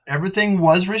Everything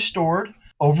was restored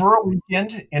over a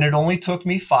weekend, and it only took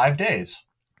me 5 days.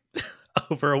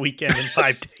 Over a weekend in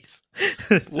 5 days.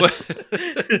 What?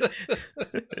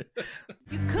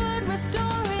 You could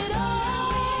restore it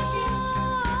all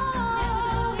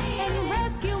and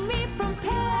rescue me from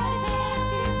pain.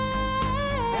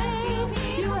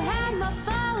 You had my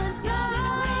fallen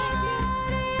side.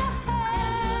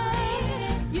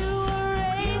 You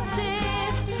erased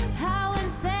it. How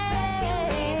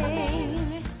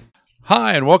insane.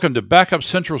 Hi, and welcome to Backup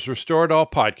Central's Restore It All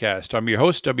podcast. I'm your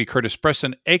host, W. Curtis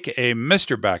Preston, aka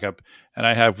Mr. Backup, and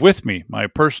I have with me my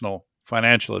personal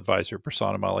financial advisor,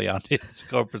 Prasanna Malayanti.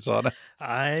 Go, Prasanna.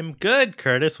 I'm good,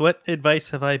 Curtis. What advice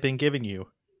have I been giving you?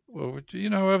 Well,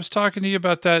 I was talking to you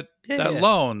about that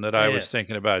loan that I was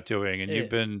thinking about doing, and you've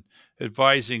been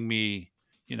advising me.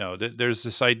 There's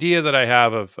this idea that I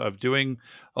have of doing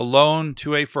a loan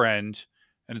to a friend,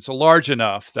 and it's a large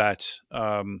enough that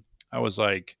I was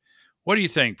like, "What do you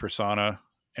think, Prasanna?"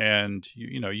 And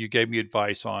you gave me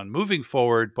advice on moving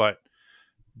forward, but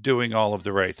doing all of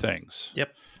the right things.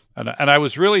 Yep. And I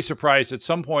was really surprised at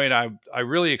some point. I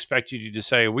really expected you to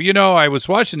say, "Well, I was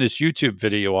watching this YouTube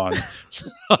video on,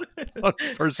 on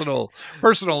personal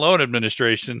loan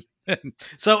administration."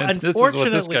 So and unfortunately,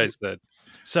 this is what this guy said.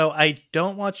 So I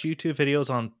don't watch YouTube videos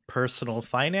on personal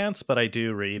finance, but I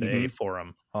do read a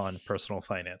forum on personal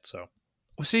finance. So,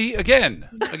 well, see, again,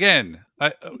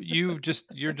 you're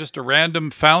just a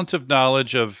random fount of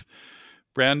knowledge of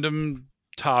random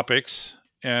topics.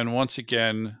 And once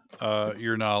again,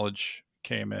 your knowledge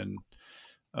came in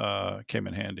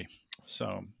handy.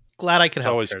 So glad I could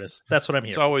help, Curtis. That's what I'm here.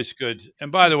 It's always good.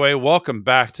 And by the way, welcome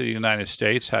back to the United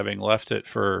States, having left it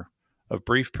for a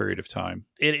brief period of time.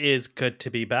 It is good to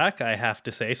be back, I have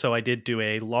to say. So I did do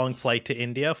a long flight to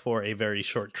India for a very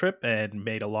short trip and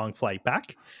made a long flight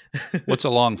back. What's a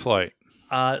long flight?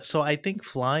 So I think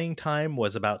flying time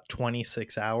was about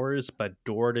 26 hours, but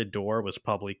door to door was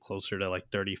probably closer to like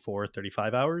 34,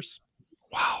 35 hours.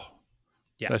 Wow.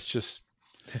 Yeah. That's just,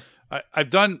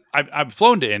 I've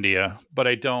flown to India, but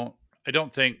I don't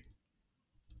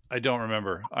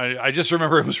remember. I just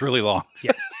remember it was really long.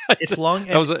 Yeah. It's long.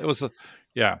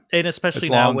 Yeah. And especially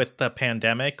now with the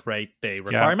pandemic, right? They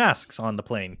require masks on the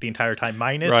plane the entire time,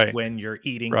 minus when you're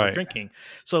eating or drinking.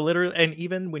 So literally, and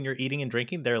even when you're eating and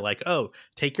drinking, they're like, "Oh,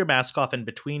 take your mask off, and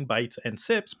between bites and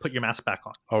sips, put your mask back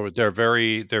on." Oh, they're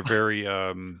very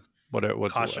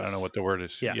what cautious. I don't know what the word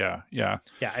is. Yeah. Yeah.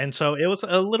 And so it was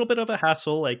a little bit of a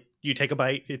hassle. Like, you take a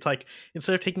bite. It's like,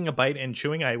 instead of taking a bite and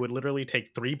chewing, I would literally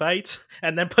take 3 bites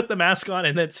and then put the mask on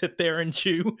and then sit there and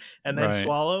chew and then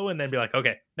swallow and then be like,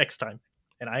 "Okay, next time."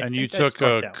 And you took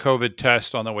a COVID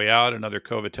test on the way out, another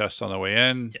COVID test on the way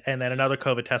in, and then another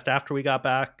COVID test after we got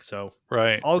back. So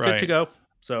all good to go.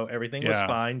 So everything was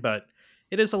fine, but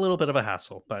it is a little bit of a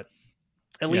hassle. But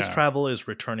at least travel is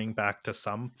returning back to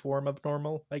some form of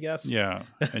normal, I guess. Yeah,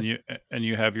 and you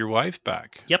have your wife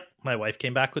back. Yep, my wife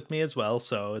came back with me as well,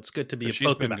 so it's good to be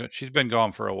both back. She's been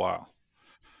gone for a while.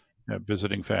 Yeah,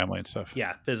 visiting family and stuff.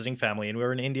 Yeah, visiting family, and we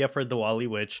were in India for Diwali,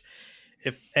 which,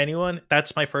 if anyone,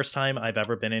 that's my first time I've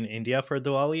ever been in India for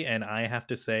Diwali, and I have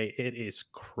to say it is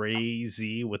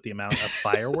crazy with the amount of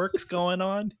fireworks going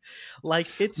on. Like,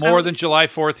 it's more than July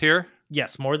 4th here.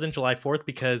 Yes, more than July 4th,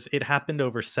 because it happened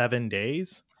over 7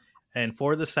 days. And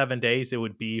for the 7 days, it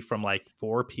would be from like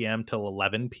 4 p.m. till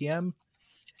 11 p.m.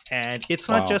 And it's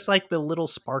not just like the little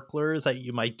sparklers that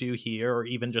you might do here, or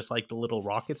even just like the little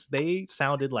rockets. They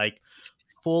sounded like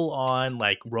full on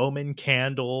like Roman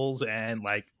candles and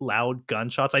like loud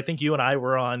gunshots. I think you and I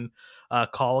were on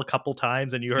call a couple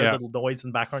times, and you heard a little noise in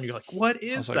the background. You're like, "What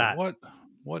is that?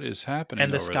 What is happening?"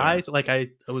 And the over skies, there? like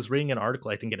I was reading an article,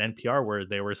 I think at NPR, where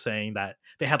they were saying that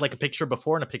they had like a picture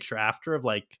before and a picture after of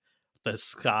like the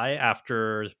sky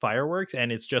after fireworks,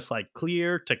 and it's just like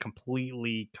clear to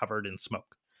completely covered in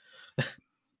smoke.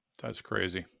 That's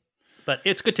crazy. But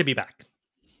it's good to be back.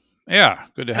 Yeah,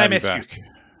 good to have you back. You.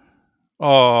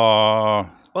 Oh,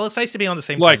 well, it's nice to be on the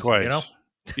same likewise. time zone,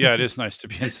 Yeah, it is nice to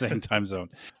be in the same time zone.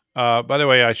 By the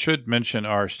way, I should mention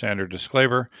our standard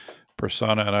disclaimer.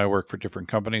 Prasanna and I work for different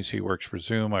companies. He works for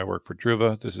Zoom. I work for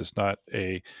Druva. This is not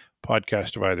a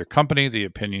podcast of either company. The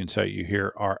opinions that you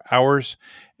hear are ours.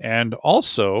 And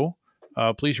also,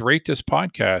 please rate this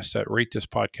podcast at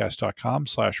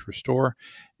ratethispodcast.com/restore,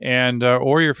 and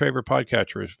or your favorite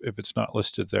podcatcher if it's not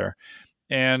listed there.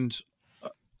 And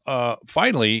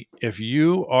finally, if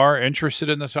you are interested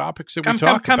in the topics that we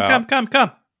talk about,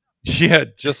 come. Yeah,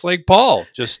 just like Paul,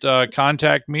 just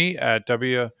contact me at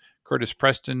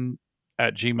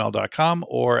wcurtispreston@gmail.com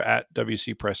or at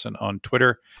WCPreston on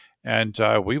Twitter, and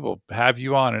we will have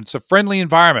you on. And it's a friendly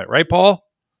environment, right, Paul?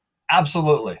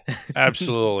 Absolutely.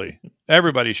 Absolutely.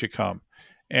 Everybody should come.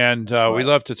 And we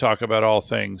love to talk about all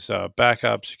things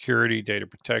backup, security, data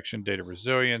protection, data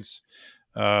resilience,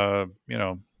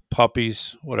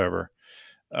 puppies, whatever.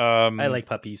 I like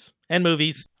puppies and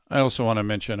movies. I also want to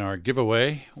mention our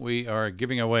giveaway. We are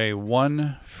giving away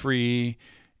one free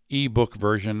ebook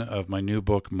version of my new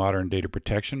book, Modern Data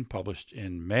Protection, published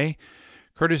in May,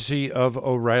 courtesy of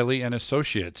O'Reilly and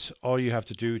Associates. All you have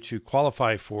to do to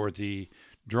qualify for the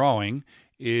drawing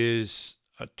is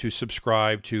to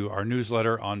subscribe to our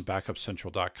newsletter on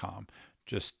backupcentral.com.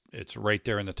 It's right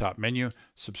there in the top menu.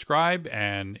 Subscribe,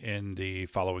 and in the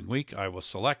following week, I will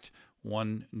select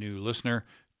one new listener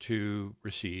to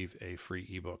receive a free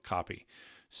ebook copy.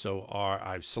 So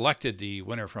I've selected the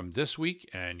winner from this week,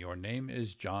 and your name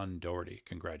is John Doherty.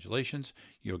 Congratulations.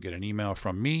 You'll get an email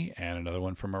from me and another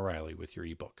one from O'Reilly with your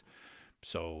ebook.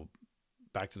 So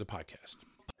back to the podcast.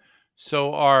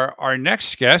 So our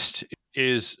next guest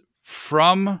is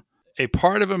from a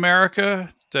part of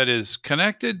America that is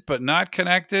connected but not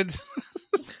connected.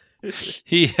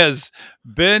 He has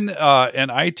been in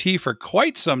IT for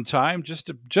quite some time, just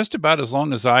about as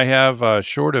long as I have,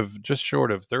 short of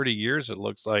 30 years, it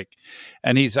looks like.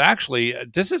 And he's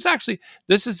this is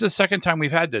the second time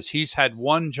we've had this. He's had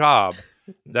one job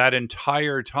that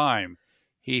entire time.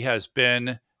 He has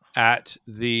been at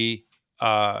he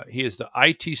is the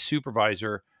IT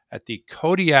supervisor at the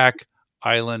Kodiak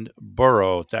Island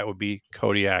Borough. That would be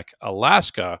Kodiak,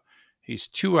 Alaska. He's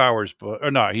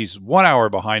he's 1 hour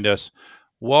behind us.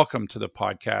 Welcome to the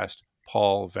podcast,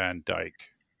 Paul Van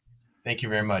Dyke. Thank you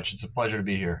very much. It's a pleasure to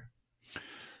be here.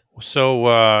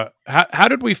 So how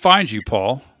did we find you,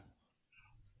 Paul?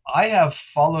 I have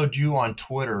followed you on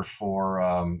Twitter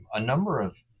for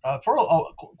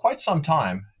quite some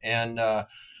time, and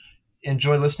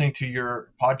enjoy listening to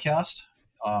your podcast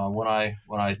when I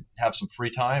have some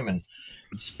free time and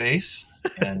space.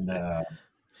 And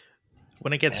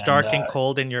when it gets dark and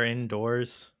cold and you're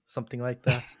indoors, something like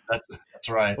that. That's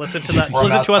right. Listen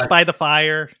to us by the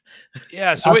fire.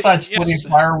 Yeah, so outside splitting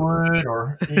firewood,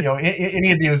 or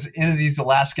any of these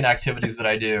Alaskan activities that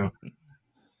I do.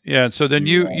 Yeah, so then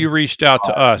you reached out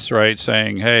to us, right,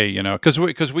 saying, hey,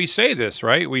 because we say this,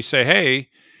 right? We say, hey,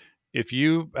 if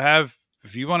you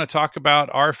want to talk about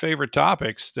our favorite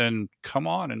topics, then come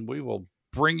on and we will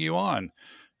bring you on.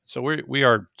 So we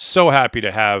are so happy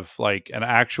to have like an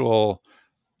actual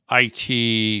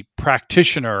IT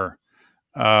practitioner,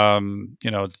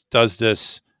 does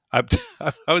this. I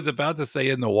was about to say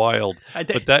in the wild,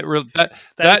 but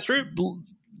that's true.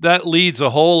 That leads a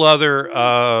whole other,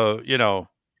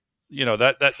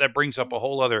 that brings up a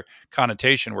whole other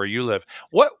connotation where you live.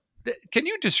 What can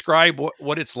you describe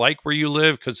what it's like where you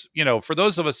live? Because for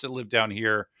those of us that live down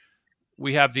here,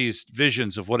 we have these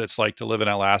visions of what it's like to live in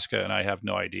Alaska, and I have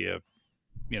no idea.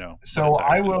 So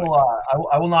I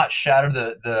will not shatter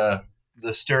the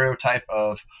stereotype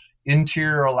of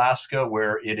interior Alaska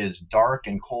where it is dark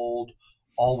and cold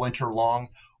all winter long.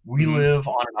 We live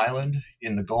on an island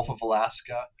in the Gulf of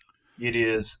Alaska. It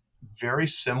is very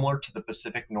similar to the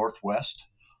Pacific Northwest,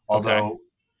 although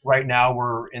right now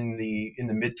we're in the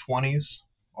mid-20s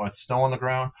with snow on the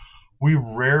ground. We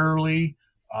rarely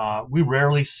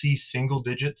see single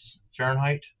digits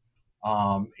Fahrenheit.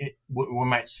 We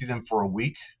might see them for a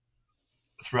week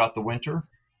throughout the winter.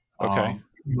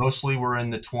 Mostly we're in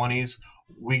the 20s.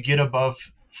 We get above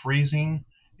freezing,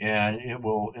 and it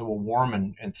will warm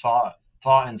and thaw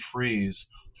and freeze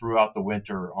throughout the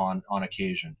winter on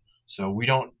occasion. So we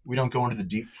don't go into the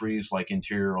deep freeze like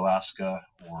interior Alaska.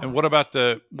 And what about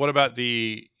the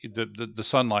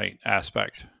sunlight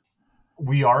aspect?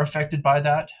 We are affected by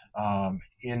that.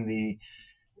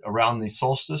 Around the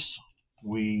solstice,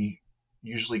 we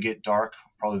usually get dark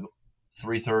probably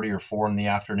 3:30 or 4 in the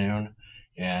afternoon,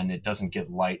 and it doesn't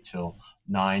get light till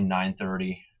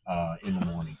 9:30 in the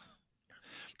morning.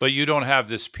 But you don't have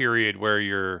this period where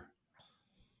you're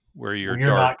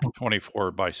dark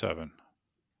 24/7.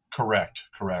 Correct.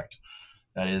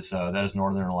 That is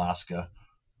northern Alaska.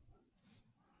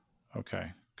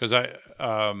 Okay, because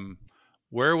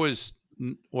where was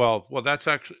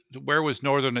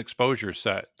Northern Exposure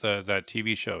set, that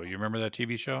TV show? You remember that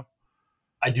TV show?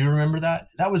 I do remember that.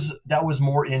 That was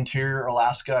more interior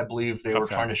Alaska. I believe they were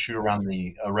trying to shoot around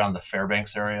the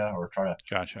Fairbanks area, or try to.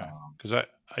 Gotcha. Because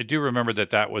I do remember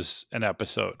that was an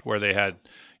episode where they had,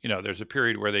 there's a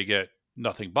period where they get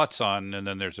nothing but sun, and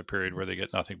then there's a period where they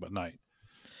get nothing but night.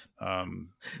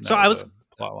 So I was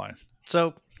plot line.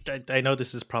 So I know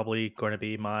this is probably going to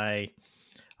be my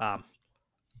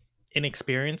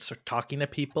inexperience talking to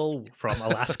people from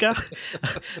Alaska.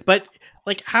 But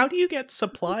like, how do you get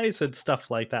supplies and stuff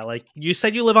like that? Like, you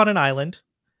said you live on an island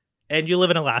and you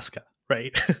live in Alaska,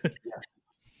 right?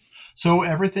 So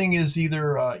everything is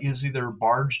either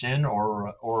barged in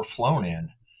or flown in,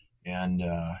 and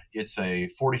it's a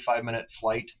 45-minute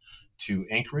flight to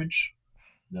Anchorage,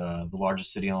 the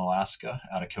largest city in Alaska,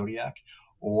 out of Kodiak,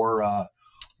 or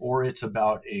it's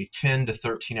about a 10 to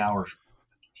 13 hour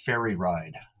ferry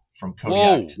ride from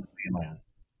Kodiak to the mainland.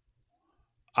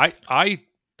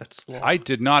 That's long. I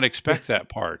did not expect that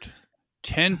part.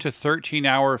 10 to 13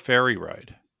 hour ferry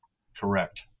ride.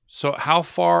 Correct. So how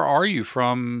far are you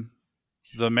from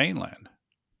the mainland?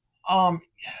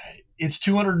 It's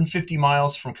 250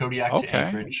 miles from Kodiak Okay. to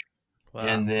Anchorage, Wow.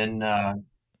 and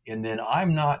then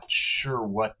I'm not sure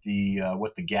what the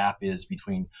gap is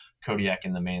between Kodiak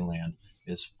and the mainland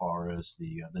as far as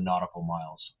the nautical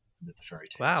miles that the ferry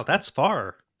takes. Wow, that's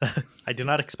far. I did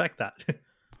not expect that.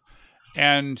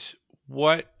 And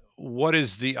what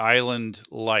is the island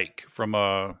like from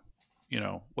a,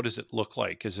 what does it look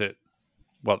like? Is it,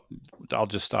 well, I'll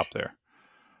just stop there.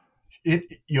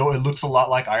 It looks a lot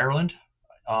like Ireland.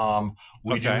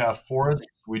 We do Okay. have forests.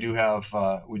 We do have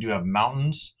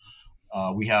mountains.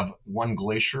 We have one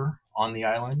glacier on the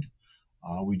island.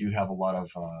 We do have a lot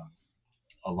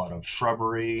of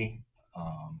shrubbery,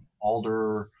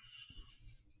 alder,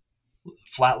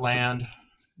 flatland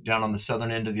down on the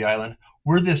southern end of the island.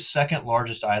 We're the second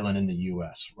largest island in the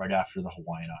U.S., right after the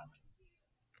Hawaiian Island.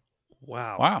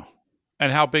 Wow. Wow.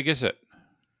 And how big is it?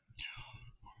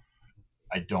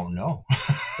 I don't know.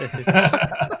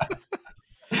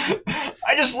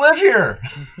 I just live here.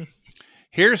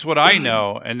 Here's what I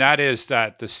know, and that is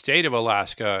that the state of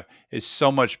Alaska is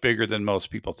so much bigger than most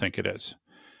people think it is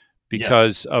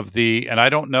because of and I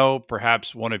don't know,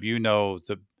 perhaps one of you know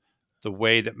the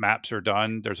way that maps are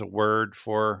done. There's a word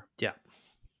for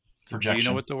Projection. Do you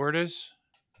know what the word is?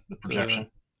 The projection.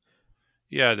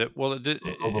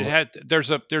 It had there's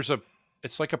a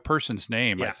it's like a person's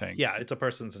name, Yeah, I think. yeah, it's a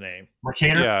person's name.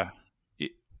 Mercator? Yeah.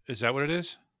 Is that what it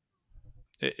is?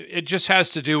 It just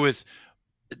has to do with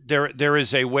there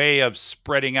is a way of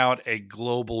spreading out a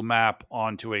global map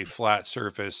onto a flat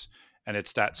surface, and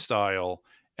it's that style.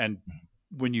 And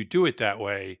when you do it that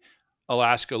way,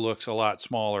 Alaska looks a lot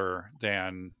smaller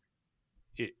than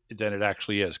it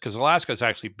actually is, because Alaska is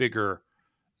actually bigger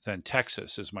than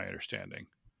Texas, is my understanding,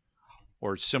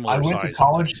 or similar size to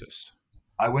Texas.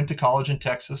 I went to college in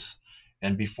Texas,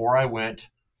 and before I went,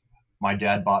 my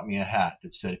dad bought me a hat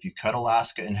that said, if you cut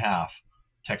Alaska in half,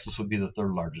 Texas would be the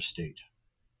third largest state.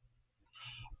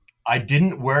 I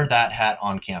didn't wear that hat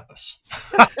on campus.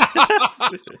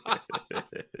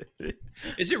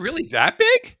 Is it really that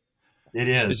big? It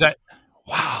is. Is that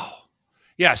wow?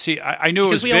 Yeah. See, I knew it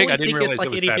was big. I didn't realize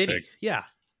it was that big. Yeah.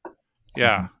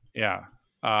 Yeah. Yeah.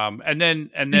 And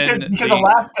then because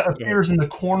Alaska appears in the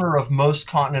corner of most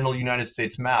continental United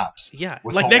States maps. Yeah,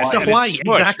 with like next to and Hawaii, it's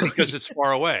smushed exactly. because it's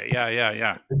far away.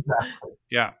 Yeah. Exactly.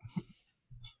 Yeah.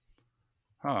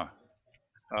 Huh.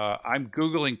 I'm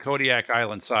Googling Kodiak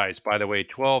Island size, by the way,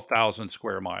 12,000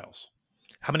 square miles.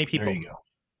 How many people? There you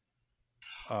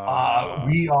go.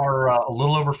 We are a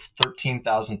little over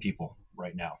 13,000 people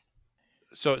right now.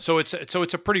 So it's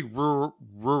a pretty rural.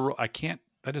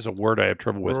 That is a word I have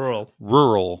trouble with.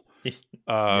 Rural.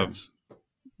 Yes.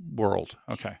 World.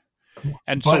 Okay.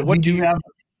 And But so what we Go do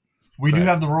ahead.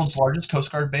 have the world's largest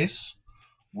Coast Guard base.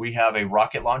 We have a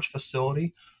rocket launch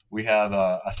facility. We have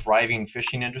a thriving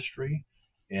fishing industry,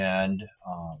 and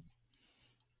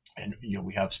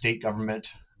we have state government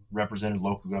represented,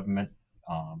 local government,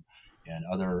 and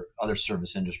other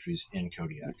service industries in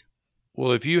Kodiak.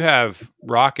 Well, if you have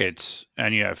rockets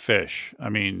and you have fish, I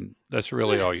mean, that's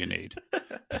really all you need.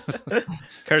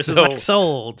 Curse is So- like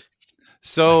sold.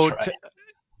 So,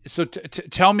 That's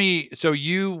tell me. So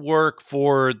you work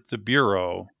for the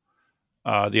bureau,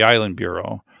 the Island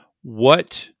Bureau.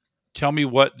 Tell me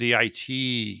what the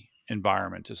IT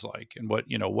environment is like, and what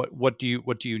do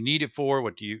you need it for?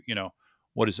 What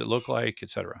does it look like,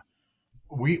 etc.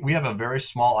 We have a very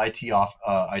small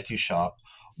IT shop.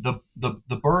 The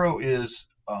borough is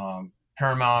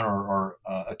paramount or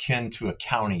akin to a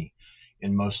county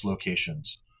in most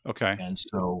locations. Okay. And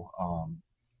so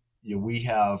we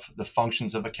have the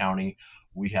functions of a county.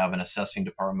 We have an assessing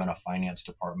department, a finance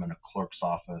department, a clerk's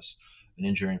office, an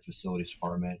engineering facilities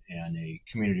department, and a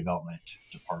community development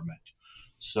department.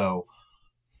 So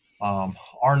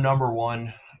our number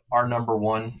one,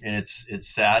 and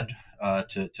it's sad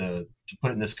to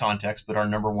put it in this context, but our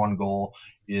number one goal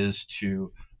is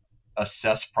to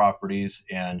assess properties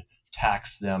and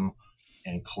tax them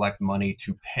and collect money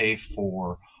to pay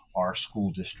for our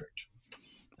school district.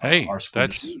 Hey, our school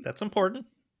that's district That's important.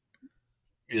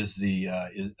 is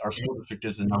our school district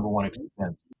is the number one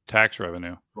expense. tax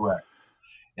revenue. Correct.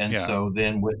 And Yeah. so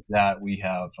then with that we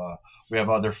have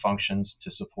other functions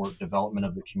to support development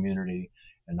of the community,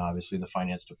 and obviously the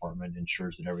finance department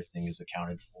ensures that everything is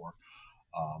accounted for.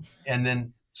 And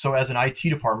then so as an IT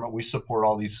department, we support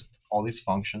all these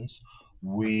functions.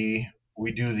 We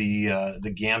do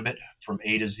the gambit from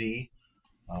A to Z.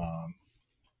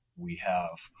 We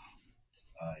have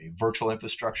a virtual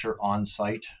infrastructure on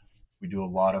site. We do a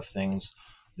lot of things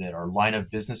that are line of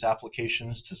business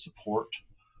applications to support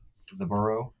the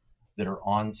borough that are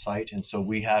on site, and so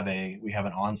we have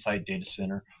an on-site data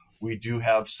center. We do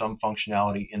have some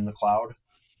functionality in the cloud.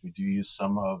 We do use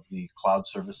some of the cloud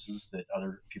services that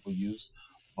other people use,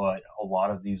 but a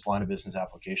lot of these line of business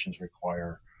applications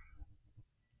require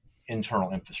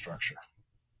internal infrastructure.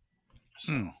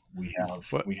 So we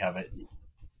have it.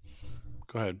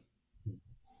 Go ahead.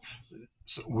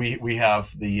 So we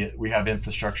have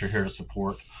infrastructure here to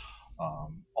support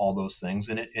all those things,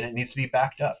 and it needs to be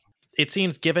backed up. It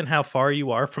seems, given how far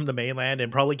you are from the mainland,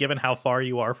 and probably given how far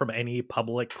you are from any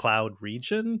public cloud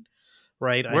region,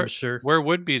 right? I'm sure. Where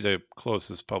would be the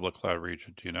closest public cloud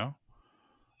region? Do you know?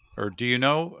 Or do you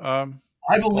know?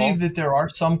 I believe Paul? that there are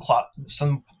some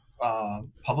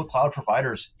public cloud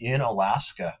providers in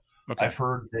Alaska. Okay. I've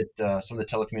heard that some of the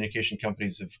telecommunication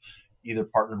companies have either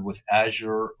partnered with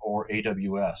Azure or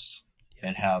AWS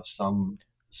and have some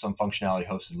functionality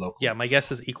hosted locally. Yeah, my guess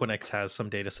is Equinix has some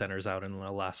data centers out in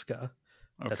Alaska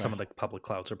Okay. that some of the public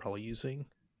clouds are probably using.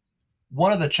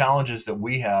 One of the challenges that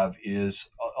we have is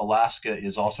Alaska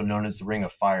is also known as the Ring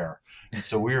of Fire, and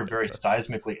so we are very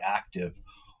seismically active.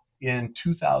 In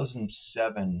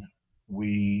 2007,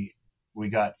 we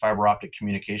got fiber optic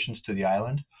communications to the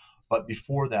island, but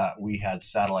before that, we had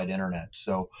satellite internet.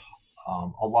 So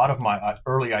a lot of my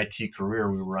early IT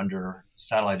career, we were under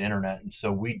satellite internet, and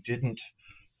so we didn't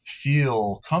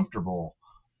feel comfortable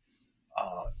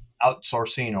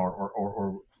outsourcing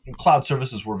or cloud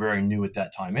services were very new at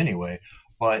that time anyway,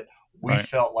 but we Right.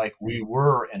 felt like we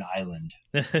were an island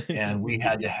and we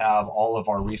had to have all of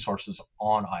our resources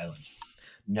on island.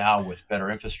 Now with better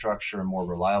infrastructure and more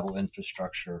reliable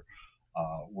infrastructure,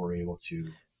 we're able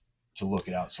to look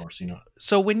at outsourcing.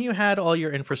 So when you had all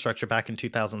your infrastructure back in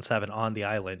 2007 on the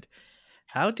island,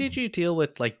 how did you deal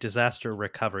with like disaster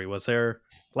recovery? Is there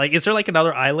like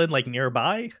another island like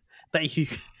nearby that you?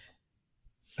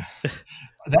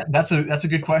 That's a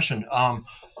good question.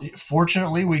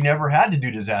 Fortunately, we never had to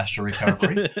do disaster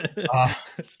recovery.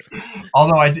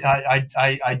 Although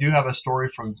I do have a story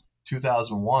from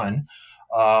 2001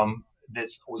 that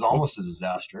was almost a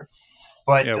disaster.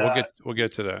 But yeah, we'll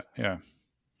get to that. Yeah.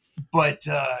 But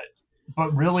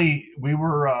really, we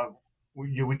were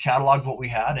we cataloged what we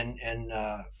had, and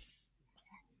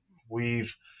we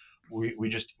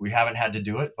haven't had to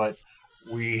do it, but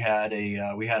we had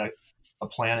a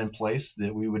plan in place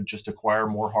that we would just acquire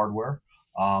more hardware.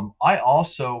 I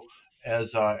also,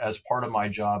 as part of my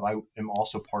job, I am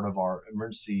also part of our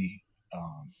emergency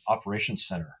operations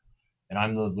center, and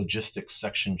I'm the logistics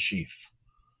section chief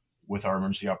with our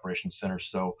emergency operations center.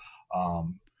 So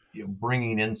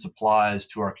bringing in supplies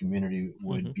to our community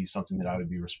would be something that I would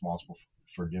be responsible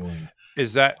for doing.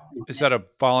 Is that a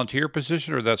volunteer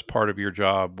position, or that's part of your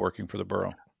job working for the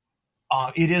borough?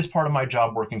 It is part of my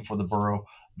job working for the borough.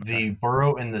 Okay. The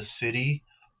borough and the city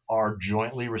are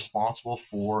jointly responsible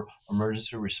for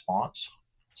emergency response.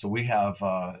 So we have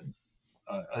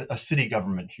a city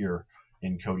government here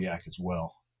in Kodiak as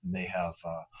well. And they have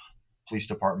police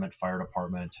department, fire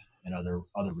department, and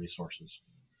other resources.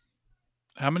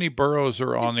 How many boroughs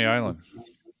are on the island?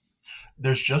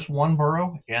 There's just one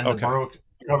borough, and Okay. the borough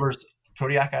covers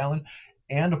Kodiak Island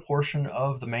and a portion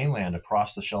of the mainland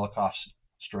across the Shelikof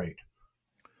Strait.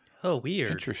 Oh,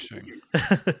 weird. Interesting.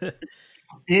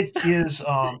 It is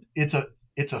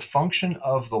it's a function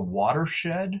of the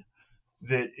watershed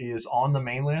that is on the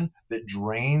mainland that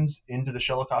drains into the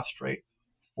Shelikof Strait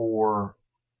for,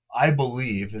 I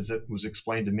believe, as it was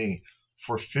explained to me,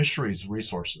 for fisheries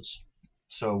resources.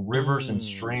 So rivers and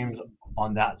streams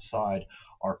on that side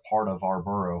are part of our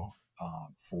borough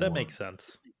for That makes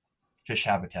sense. fish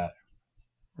habitat.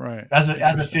 Right. As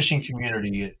a fishing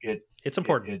community, It's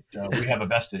important. we have a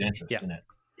vested interest Yeah. in it.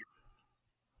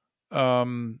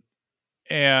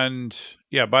 And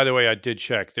yeah, by the way, I did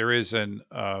check. There is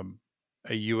a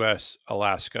U.S.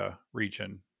 Alaska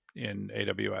region in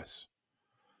AWS.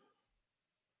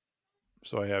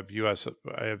 So I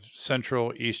have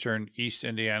Central, Eastern, East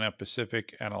Indiana,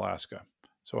 Pacific, and Alaska.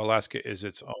 So Alaska is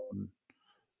its own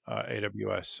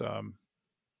AWS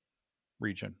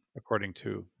region, according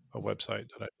to website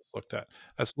that I just looked at.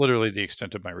 That's literally the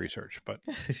extent of my research. But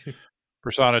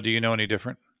Persona, do you know any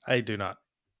different? I do not.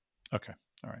 Okay.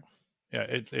 All right. Yeah,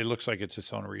 it looks like it's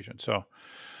its own region. So,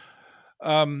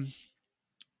 um,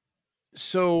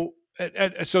 so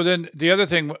so then the other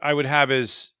thing I would have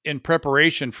is in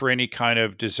preparation for any kind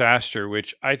of disaster,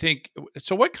 which I think.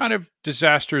 So, what kind of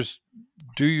disasters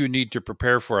do you need to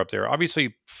prepare for up there?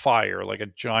 Obviously, fire, like a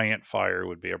giant fire,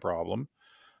 would be a problem.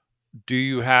 Do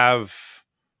you have,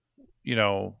 you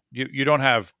don't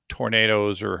have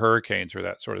tornadoes or hurricanes or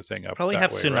that sort of thing up Probably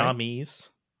that have way, right? tsunamis.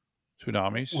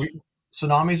 Tsunamis.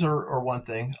 Tsunamis are one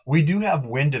thing. We do have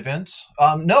wind events.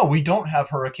 No, we don't have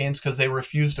hurricanes because they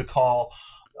refused to call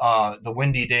the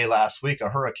windy day last week a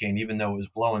hurricane, even though it was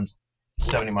blowing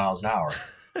 70 miles an hour.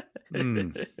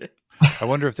 I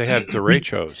wonder if they have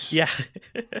derechos. Yeah.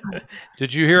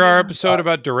 Did you hear our episode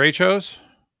about derechos?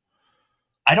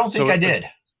 I don't think I did.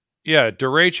 Yeah,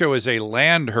 derecho is a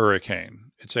land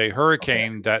hurricane. It's a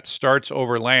hurricane that starts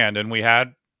over land, and we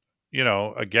had,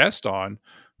 a guest on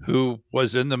who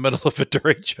was in the middle of a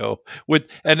derecho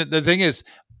and the thing is,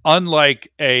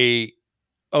 unlike a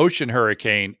ocean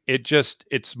hurricane,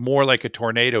 it's more like a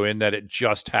tornado in that it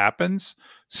just happens.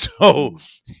 So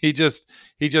he just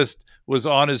was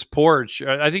on his porch.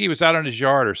 I think he was out on his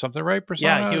yard or something, right?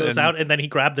 Persona? Yeah, he was out, and then he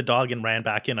grabbed the dog and ran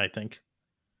back in, I think.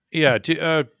 Yeah. Do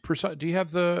you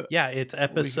have the? Yeah, it's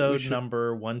episode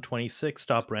number 126.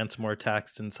 Stop ransomware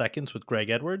attacks in seconds with Greg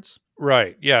Edwards.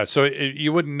 Right. Yeah. So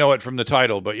you wouldn't know it from the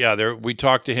title, but yeah, we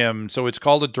talked to him. So it's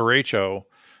called a derecho,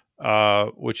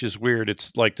 which is weird.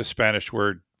 It's like the Spanish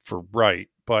word for right,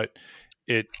 but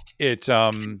it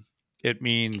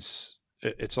means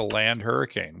it's a land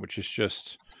hurricane, which is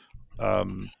just,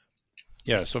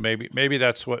 yeah. So maybe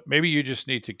that's what. Maybe you just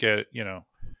need to get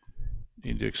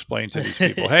need to explain to these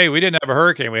people, hey, we didn't have a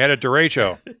hurricane, we had a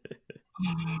derecho.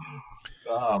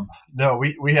 No,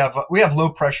 we have low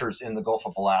pressures in the Gulf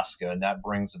of Alaska, and that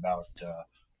brings about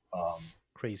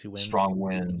crazy winds, strong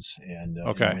winds, and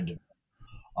okay.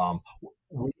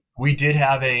 We did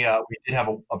have a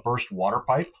burst water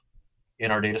pipe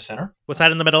in our data center. Was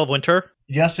that in the middle of winter?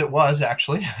 Yes, it was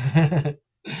actually.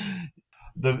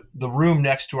 The room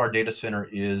next to our data center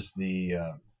is the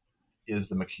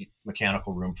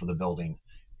mechanical room for the building,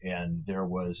 and there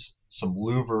was some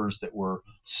louvers that were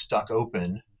stuck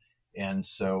open, and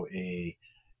so a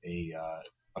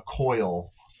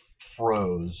coil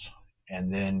froze,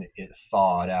 and then it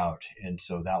thawed out, and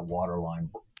so that water line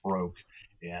broke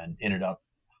and ended up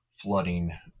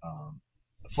flooding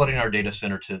our data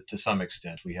center to some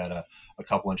extent. We had a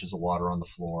couple inches of water on the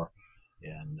floor,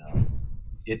 and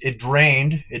it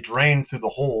drained through the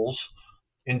holes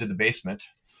into the basement.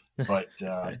 But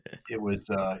it was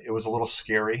a little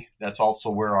scary. That's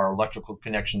also where our electrical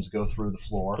connections go through the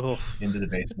floor into the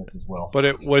basement as well.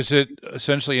 But was it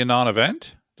essentially a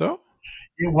non-event though?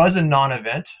 It was a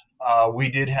non-event. We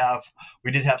did have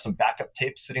some backup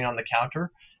tapes sitting on the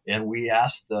counter, and we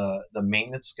asked the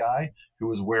maintenance guy, who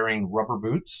was wearing rubber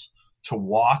boots, to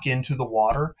walk into the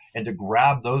water and to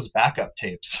grab those backup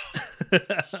tapes.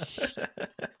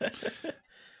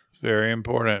 Very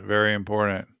important. Very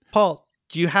important. Paul,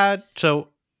 do you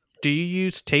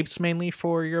use tapes mainly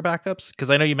for your backups? Because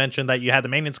I know you mentioned that you had the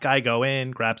maintenance guy go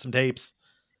in, grab some tapes.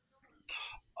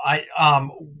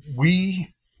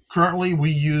 We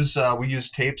use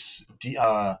tapes,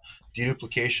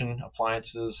 deduplication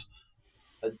appliances,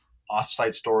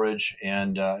 off-site storage,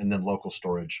 and then local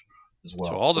storage as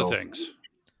well. So all the things.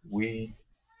 We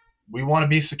want to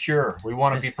be secure. We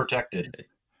want to be protected.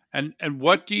 And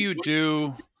what do you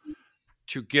do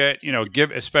to get,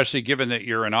 especially given that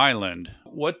you're an island,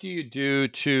 what do you do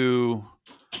to,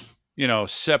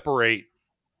 separate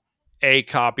a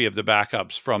copy of the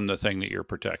backups from the thing that you're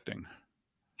protecting?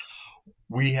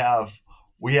 We have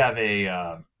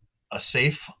a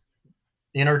safe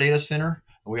in our data center.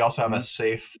 We also have a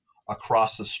safe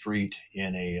across the street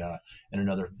in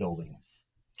another building.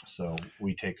 So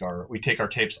we take our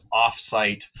tapes off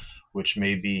site, which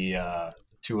may be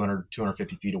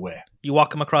 250 feet away. You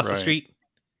walk them across the street?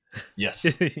 Yes.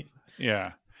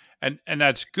 Yeah. And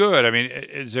that's good. I mean,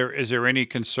 is there any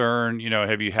concern,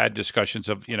 have you had discussions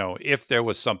of, if there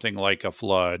was something like a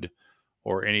flood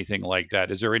or anything like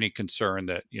that, is there any concern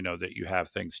that, that you have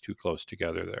things too close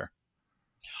together there?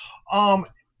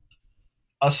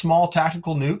 A small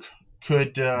tactical nuke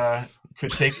could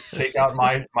take out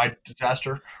my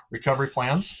disaster recovery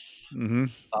plans. Mm-hmm.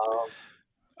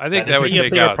 I think that would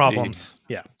take out problems.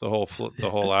 The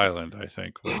whole island, I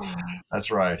think.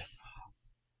 That's right.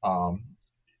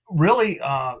 Really,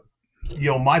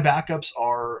 my backups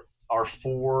are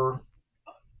for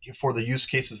the use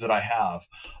cases that I have.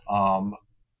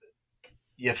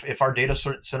 if our data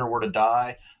center were to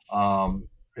die,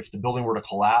 if the building were to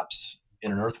collapse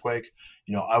in an earthquake,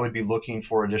 I would be looking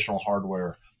for additional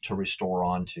hardware to restore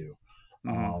onto.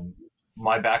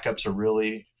 My backups are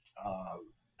really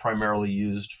primarily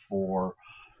used for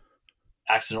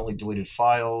accidentally deleted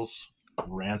files,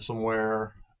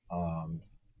 ransomware,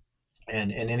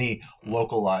 and any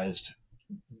localized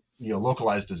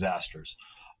disasters.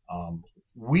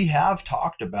 We have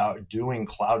talked about doing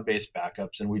cloud-based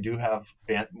backups, and we do have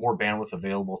more bandwidth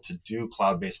available to do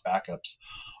cloud-based backups.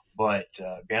 But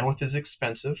bandwidth is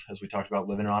expensive, as we talked about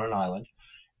living on an island,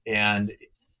 and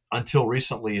until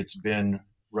recently, it's been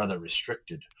rather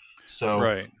restricted.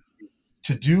 So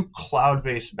to do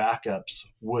cloud-based backups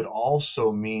would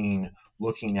also mean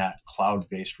looking at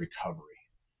cloud-based recovery.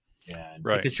 And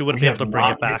because you wouldn't be able to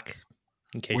bring it back.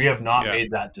 We have not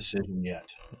made that decision yet.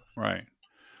 Right.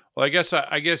 Well,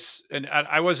 I guess, and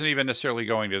I wasn't even necessarily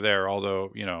going to there,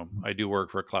 although, I do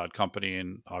work for a cloud company,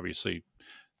 and obviously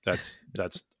that's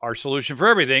our solution for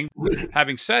everything.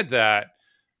 Having said that,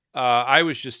 I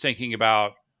was just thinking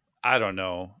about, I don't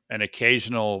know, an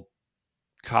occasional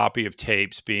copy of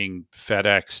tapes being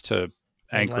FedEx to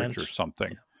Anchorage or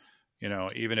something,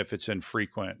 even if it's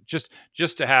infrequent,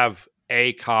 just to have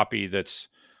a copy that's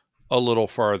a little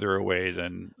farther away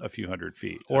than a few hundred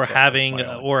feet, or having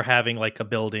like a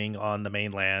building on the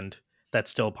mainland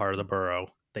that's still part of the borough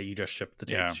that you just ship the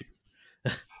tapes to.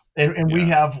 And we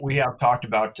have talked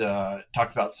about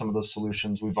some of those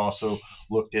solutions. We've also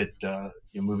looked at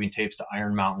moving tapes to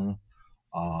Iron Mountain.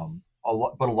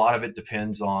 But a lot of it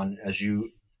depends on, as you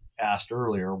asked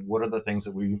earlier, what are the things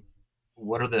that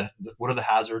what are the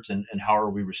hazards, and how are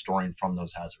we restoring from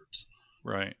those hazards?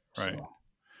 Right.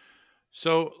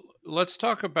 So let's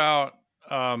talk about,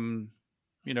 you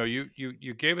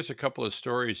gave us a couple of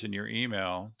stories in your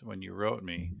email when you wrote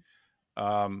me.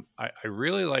 I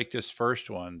really like this first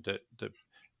one, that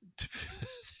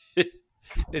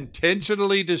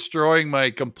intentionally destroying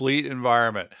my complete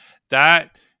environment.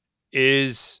 That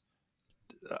is,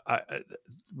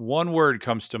 one word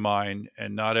comes to mind,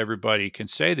 and not everybody can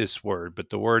say this word, but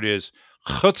the word is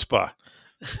chutzpah.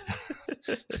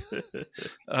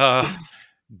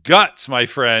 Guts, my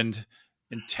friend.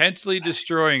 Intentionally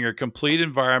destroying your complete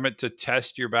environment to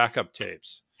test your backup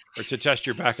tapes, or to test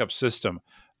your backup system.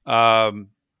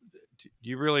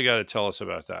 You really got to tell us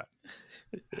about that.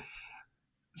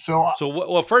 So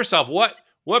well, first off,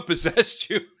 what possessed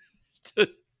you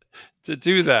to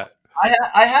do that?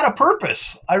 I had a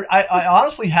purpose. I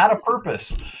honestly had a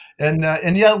purpose,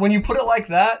 and yeah, when you put it like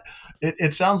that,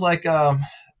 it sounds like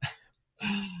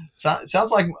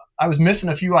sounds like I was missing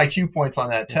a few IQ points on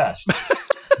that test.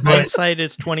 Hindsight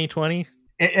is 20/20,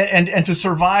 and to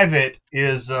survive it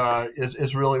is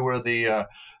really where the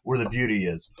beauty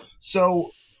is.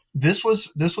 So this was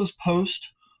post.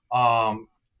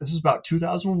 This was about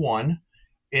 2001,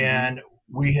 and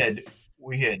we had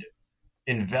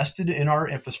invested in our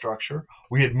infrastructure.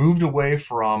 We had moved away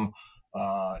from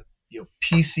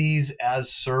PCs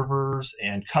as servers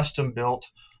and custom built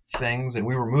things, and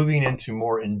we were moving into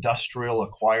more industrial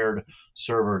acquired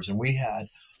servers. And we had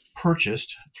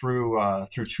purchased through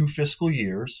 2 fiscal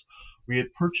years, we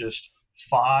had purchased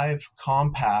 5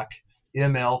 Compaq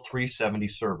ML370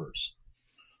 servers.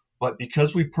 But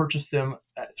because we purchased them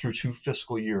through 2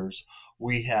 fiscal years,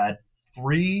 we had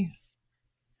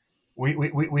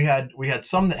we had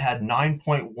some that had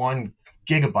 9.1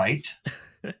 gigabyte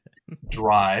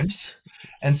drives,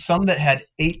 and some that had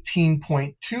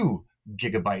 18.2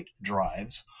 gigabyte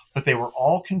drives, but they were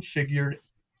all configured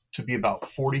to be about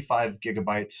 45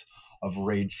 gigabytes of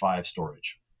RAID 5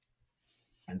 storage.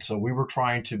 And so we were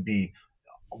trying to be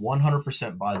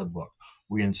 100% by the book.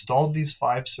 We installed these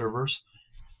 5 servers.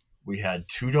 We had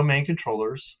 2 domain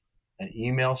controllers, an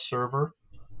email server,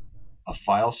 a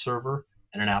file server,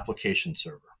 and an application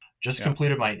server. Just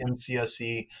completed my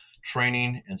MCSE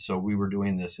training, and so we were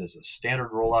doing this as a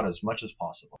standard rollout as much as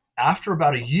possible. After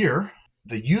about a year,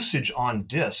 the usage on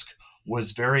disk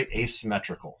was very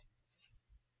asymmetrical.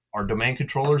 Our domain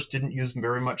controllers didn't use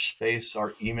very much space.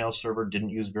 Our email server didn't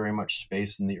use very much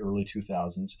space in the early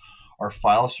 2000s. Our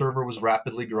file server was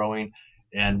rapidly growing,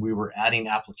 and we were adding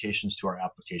applications to our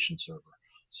application server.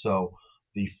 So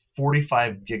the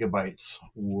 45 gigabytes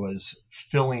was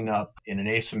filling up in an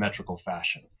asymmetrical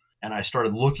fashion. And I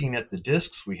started looking at the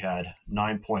disks. We had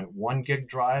 9.1 gig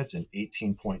drives and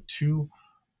 18.2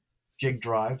 gig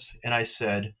drives. And I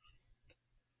said,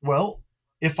 well,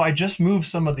 if I just move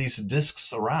some of these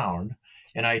disks around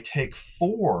and I take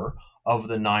 4 of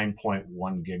the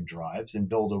 9.1 gig drives and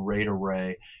build a RAID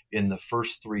array in the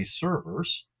first 3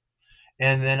 servers,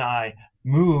 and then I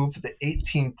move the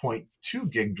 18.2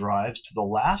 gig drives to the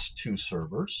last two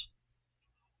servers,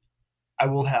 I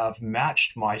will have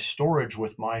matched my storage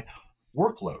with my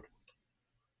workload.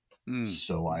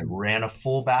 So I ran a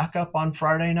full backup on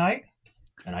Friday night,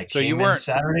 and I came in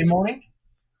Saturday morning.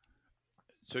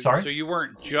 So you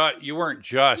weren't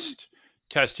just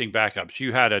testing backups.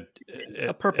 You had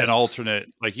a purpose, an alternate,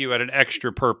 like you had an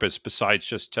extra purpose besides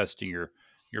just testing your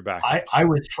backups. I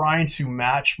was trying to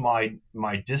match my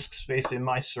disk space in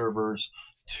my servers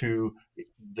to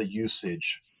the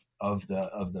usage of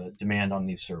the demand on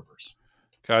these servers.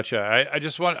 Gotcha.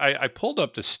 I pulled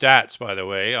up the stats, by the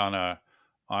way, on a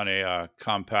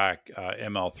Compaq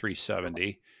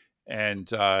ML370, and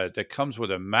that comes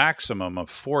with a maximum of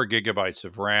 4 gigabytes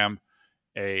of RAM,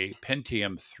 a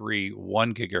Pentium 3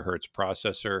 1 gigahertz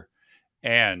processor,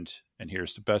 and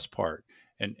here's the best part,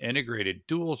 an integrated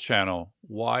dual channel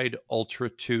wide Ultra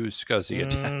 2 SCSI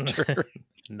adapter.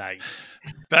 Nice.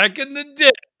 Back in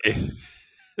the day.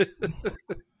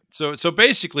 So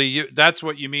basically, that's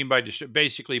what you mean by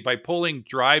basically by pulling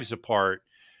drives apart,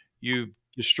 you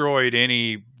destroyed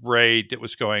any RAID that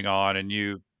was going on, and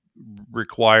you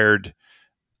required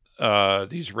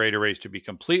these RAID arrays to be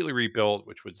completely rebuilt,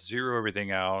 which would zero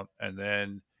everything out, and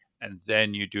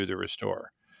then you do the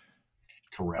restore.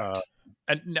 Correct.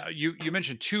 And now you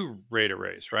mentioned 2 RAID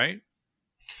arrays, right?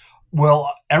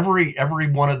 Well, every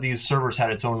one of these servers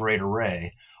had its own RAID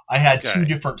array. I had 2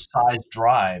 different size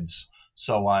drives,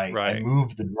 so I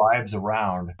moved the drives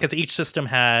around because each system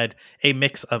had a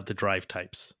mix of the drive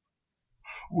types.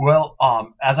 Well,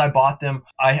 as I bought them,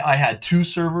 I had 2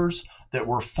 servers that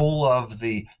were full of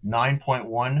the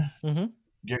 9.1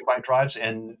 gigabyte drives,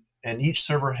 and each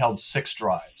server held 6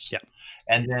 drives. Yeah.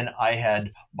 And then I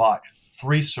had bought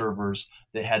 3 servers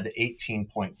that had the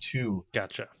 18.2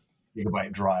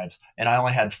 gigabyte drives, and I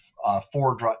only had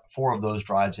 4 of those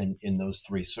drives in those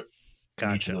 3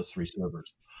 in each of those 3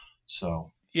 servers.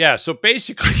 So yeah, so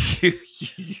basically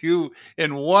you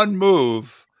in one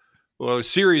move, well, a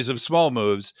series of small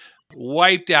moves,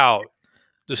 wiped out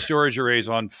the storage arrays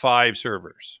on 5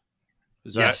 servers.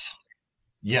 Is that?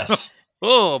 Yes.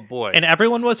 Oh boy! And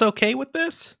everyone was okay with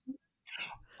this?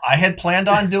 I had planned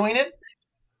on doing it.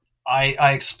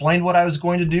 I explained what I was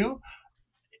going to do,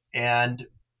 and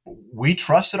we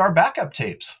trusted our backup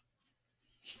tapes.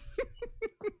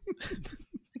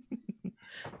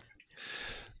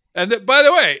 And by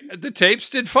the way, the tapes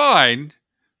did fine.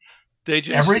 They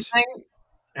just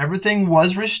everything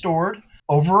was restored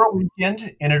over a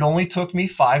weekend, and it only took me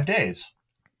 5 days.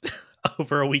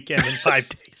 Over a weekend and 5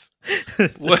 days.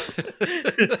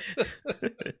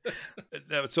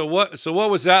 So what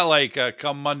was that like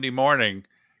come Monday morning,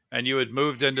 and you had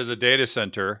moved into the data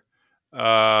center?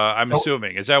 I'm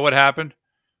assuming. Is that what happened,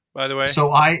 by the way?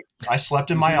 So I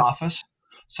slept in my office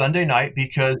Sunday night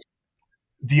because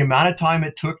the amount of time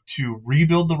it took to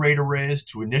rebuild the RAID arrays,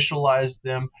 to initialize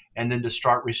them, and then to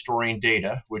start restoring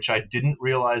data, which I didn't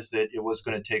realize that it was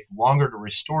going to take longer to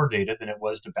restore data than it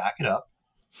was to back it up.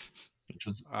 Which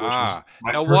was now,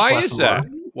 why is that?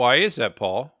 Why is that,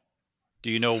 Paul?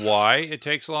 Do you know why it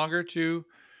takes longer to?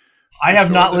 I have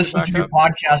not listened to your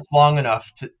podcast long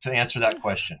enough to answer that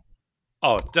question.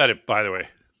 Oh, by the way,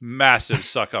 massive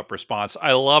suck up response.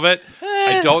 I love it.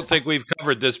 I don't think we've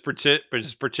covered this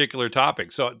particular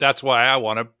topic, so that's why I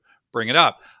want to bring it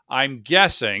up. I'm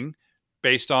guessing,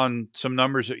 based on some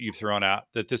numbers that you've thrown out,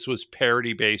 that this was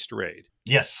parity-based RAID.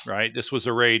 Yes. Right? This was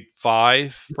a RAID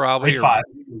 5, probably? RAID 5.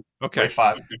 Okay. RAID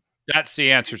 5. That's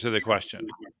the answer to the question.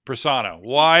 Prasanna,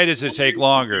 why does it take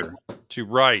longer to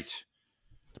write?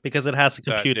 Because it has to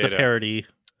compute the parity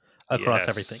across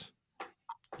everything.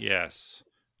 Yes.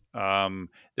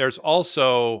 There's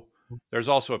also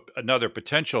another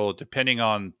potential, depending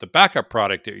on the backup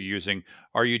product that you're using.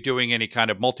 Are you doing any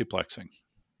kind of multiplexing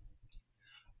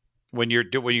when you're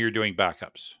doing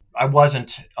backups? I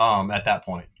wasn't at that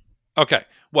point. Okay,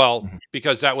 well,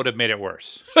 because that would have made it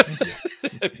worse.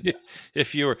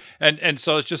 if you were, and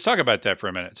so let's just talk about that for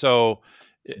a minute. So,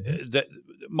 the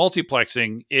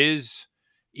multiplexing is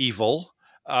evil.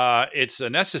 It's a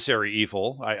necessary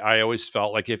evil. I always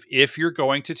felt like if you're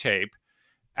going to tape,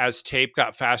 as tape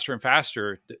got faster and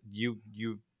faster, you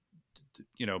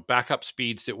know, backup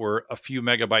speeds that were a few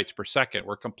megabytes per second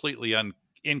were completely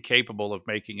incapable of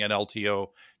making an LTO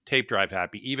tape drive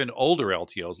happy, even older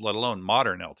LTOs, let alone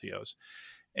modern LTOs.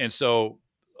 And so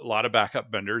a lot of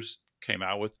backup vendors came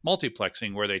out with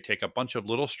multiplexing, where they take a bunch of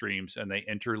little streams and they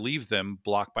interleave them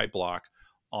block by block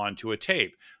onto a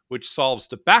tape, which solves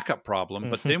the backup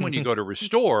problem. But then when you go to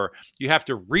restore, you have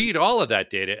to read all of that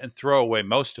data and throw away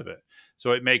most of it. So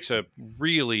it makes a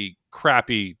really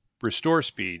crappy restore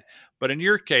speed. But in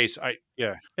your case,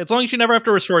 as long as you never have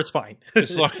to restore, it's fine.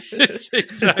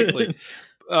 Exactly.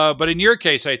 But in your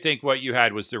case, I think what you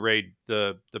had was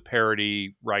the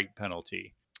parity write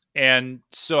penalty. And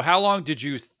so how long did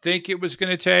you think it was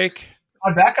going to take?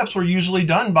 My backups were usually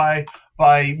done by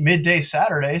midday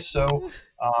Saturday, so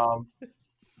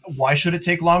why should it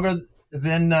take longer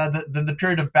than the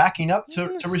period of backing up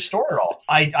to restore it all?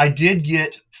 I did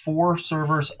get 4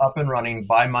 servers up and running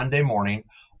by Monday morning.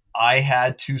 I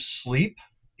had to sleep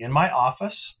in my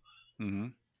office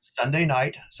Sunday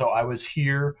night, so I was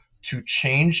here to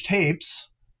change tapes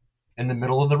in the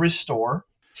middle of the restore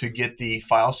to get the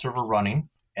file server running,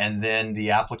 and then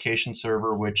the application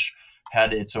server, which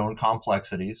had its own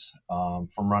complexities from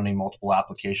running multiple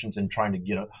applications and trying to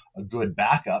get a good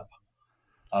backup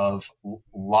of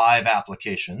live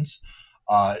applications,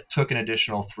 took an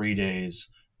additional 3 days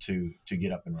to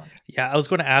get up and running. Yeah, I was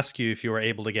going to ask you if you were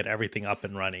able to get everything up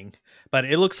and running, but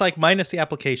it looks like minus the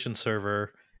application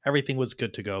server, everything was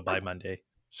good to go by Monday.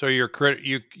 So you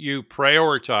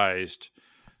prioritized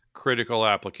critical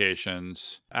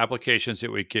applications that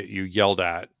would get you yelled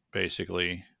at,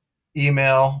 basically.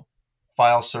 Email,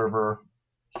 file server,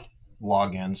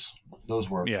 logins, those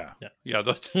work. Yeah.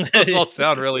 Those all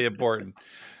sound really important.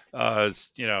 I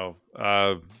don't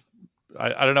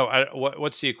know.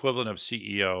 What's the equivalent of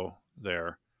CEO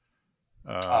there?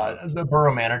 The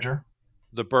borough manager.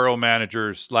 The borough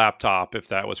manager's laptop, if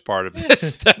that was part of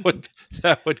this, that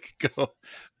would go.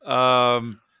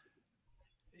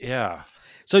 Yeah.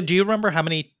 So do you remember how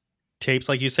many tapes,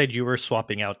 like you said, you were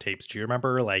swapping out tapes? Do you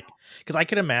remember, because I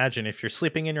can imagine if you're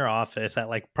sleeping in your office at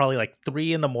probably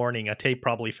 3 a.m, a tape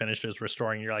probably finishes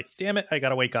restoring. You're like, damn it, I got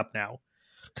to wake up now.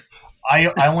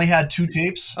 I only had 2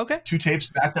 tapes. Okay. 2 tapes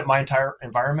backed up my entire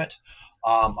environment.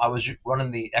 I was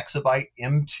running the Exabyte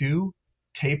M2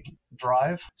 tape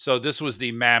drive. So this was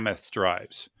the Mammoth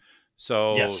drives.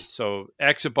 So yes. So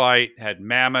Exabyte had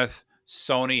Mammoth,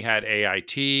 Sony had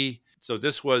AIT. So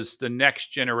this was the next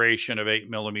generation of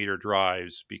 8mm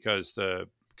drives because the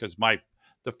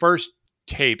first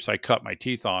tapes I cut my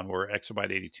teeth on were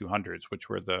Exabyte 8200s, which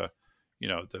were they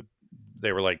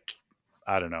were like,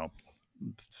 I don't know,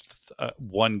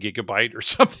 1 gigabyte or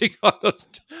something on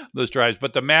those drives.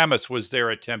 But the Mammoth was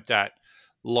their attempt at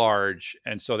large,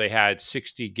 and so they had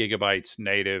 60 gigabytes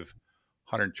native,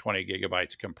 120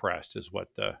 gigabytes compressed is what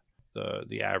the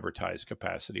advertised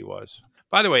capacity was.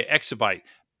 By the way, Exabyte,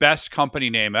 best company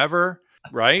name ever,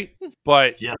 right?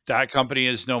 But that company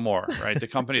is no more, right? The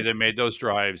company that made those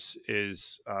drives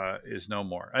is no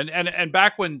more. And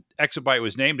back when Exabyte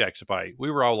was named Exabyte, we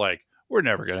were all like, we're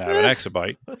never going to have an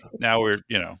Exabyte. Now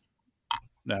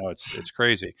now it's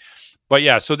crazy. But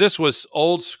yeah, so this was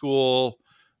old school.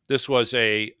 This was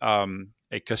a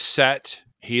cassette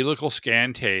helical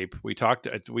scan tape. We talked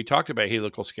about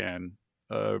helical scan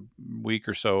a week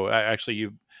or so. Actually,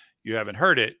 you haven't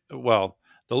heard it. Well,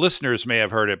 the listeners may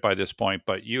have heard it by this point,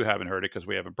 but you haven't heard it because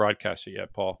we haven't broadcast it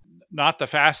yet, Paul. Not the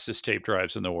fastest tape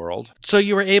drives in the world. So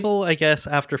you were able, I guess,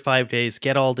 after 5 days,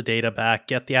 get all the data back,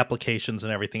 get the applications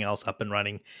and everything else up and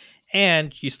running,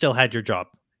 and you still had your job.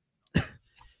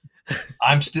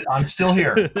 I'm still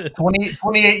here.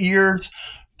 28 years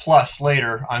plus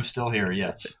later, I'm still here.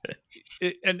 Yes.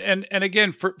 And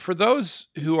again, for those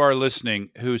who are listening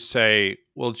who say,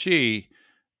 well, gee,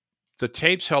 the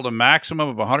tapes held a maximum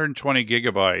of 120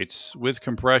 gigabytes with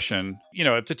compression.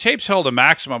 If the tapes held a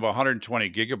maximum of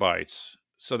 120 gigabytes,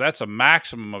 so that's a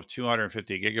maximum of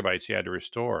 250 gigabytes you had to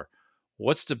restore.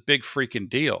 What's the big freaking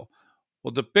deal?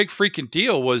 Well, the big freaking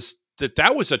deal was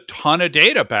that was a ton of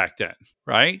data back then,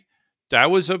 right?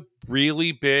 That was a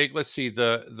really big, let's see,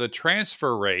 the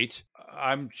transfer rate,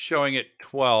 I'm showing it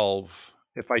 12,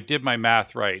 if I did my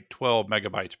math right, 12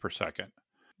 megabytes per second,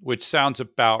 which sounds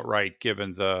about right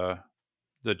given the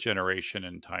generation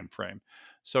and time frame.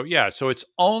 So yeah, so it's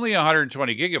only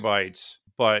 120 gigabytes,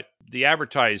 but the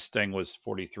advertised thing was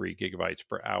 43 gigabytes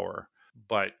per hour.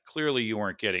 But clearly you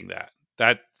weren't getting that.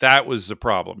 That was the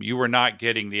problem. You were not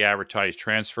getting the advertised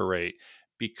transfer rate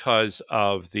because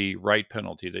of the write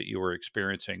penalty that you were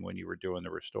experiencing when you were doing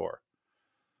the restore.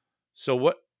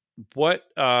 So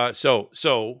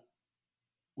so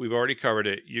we've already covered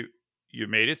it. You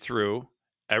made it through,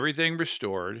 everything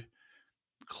restored.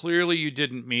 Clearly you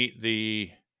didn't meet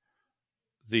the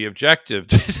objective,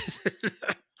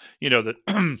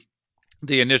 the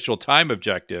initial time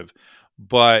objective,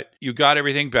 but you got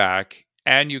everything back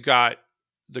and you got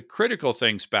the critical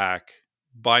things back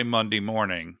by Monday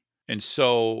morning. And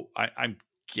so I'm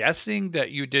guessing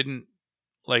that you didn't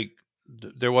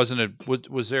there wasn't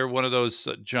was there one of those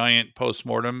giant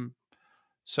postmortem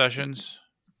sessions?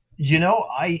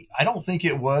 I don't think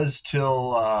it was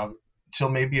till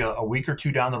maybe a week or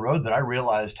two down the road that I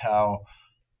realized how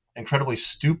incredibly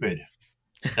stupid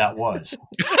that was.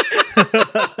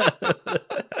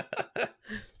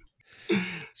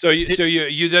 So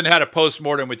you then had a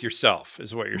postmortem with yourself,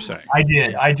 is what you're saying? I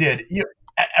did.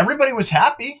 Everybody was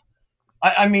happy.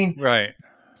 I mean, right.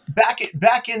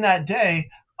 Back in that day,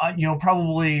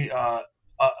 probably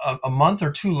a month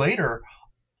or two later,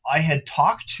 I had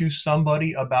talked to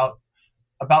somebody about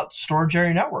storage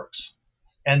area networks,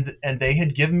 and they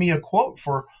had given me a quote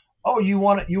for, oh, you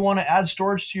want to add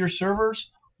storage to your servers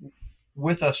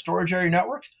with a storage area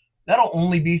network? That'll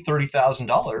only be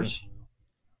 $30,000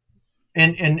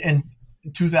 in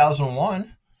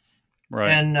 2001. Right.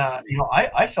 And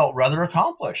I felt rather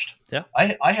accomplished. Yeah.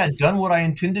 I had done what I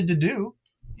intended to do.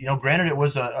 Granted, it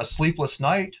was a sleepless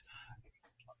night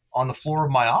on the floor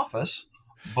of my office.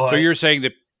 But so you're saying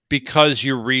that because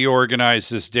you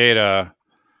reorganized this data,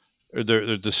 or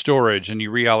the storage, and you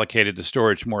reallocated the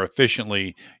storage more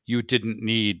efficiently, you didn't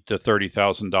need the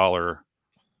 $30,000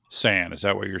 SAN. Is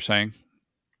that what you're saying?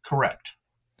 Correct.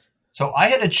 So I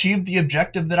had achieved the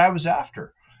objective that I was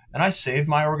after, and I saved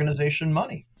my organization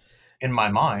money, in my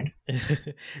mind.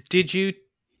 Did you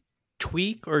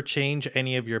tweak or change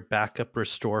any of your backup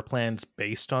restore plans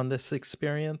based on this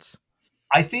experience?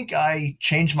 I think I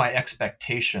changed my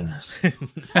expectations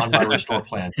on my restore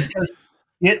plan, because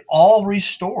it all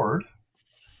restored,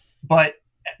 but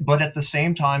at the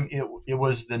same time, it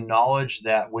was the knowledge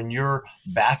that when you're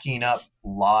backing up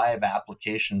live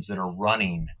applications that are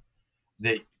running,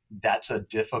 that's a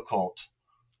difficult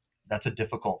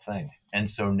thing. And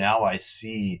so now I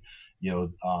see,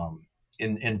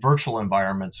 in virtual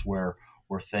environments where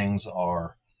things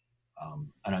are,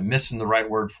 and I'm missing the right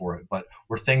word for it, but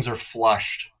where things are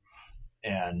flushed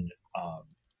and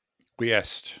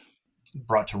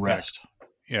brought to rest.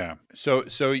 Yeah.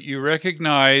 So you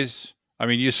recognize, I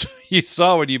mean, you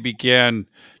saw when you began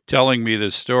telling me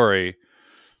this story,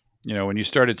 when you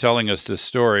started telling us this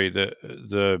story,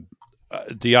 the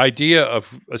idea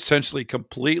of essentially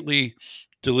completely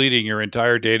deleting your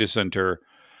entire data center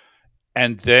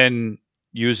and then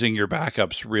using your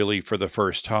backups really for the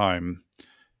first time,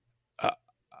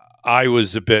 I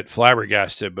was a bit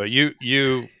flabbergasted. But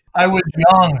I was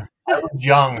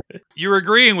young. You're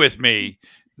agreeing with me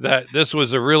that this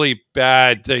was a really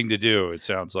bad thing to do, it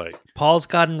sounds like. Paul's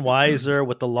gotten wiser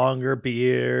with the longer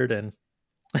beard and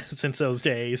since those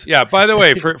days. Yeah, by the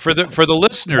way, for the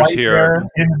listeners White here,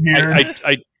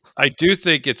 hair, I do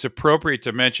think it's appropriate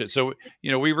to mention. So,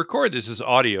 we record this as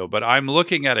audio, but I'm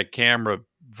looking at a camera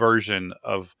version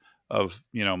of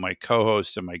my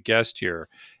co-host and my guest here,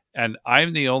 and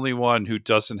I'm the only one who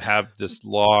doesn't have this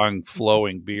long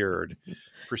flowing beard.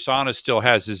 Prasanna still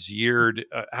has his yeared.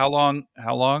 How long?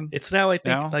 It's now, I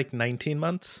think, like 19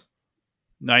 months.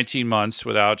 19 months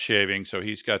without shaving. So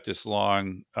he's got this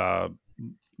long,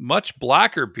 much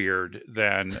blacker beard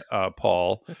than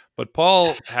Paul, but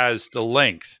Paul has the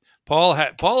length.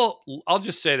 Paul, I'll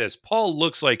just say this. Paul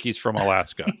looks like he's from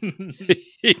Alaska.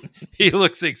 He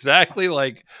looks exactly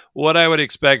like what I would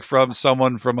expect from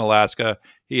someone from Alaska.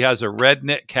 He has a red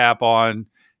knit cap on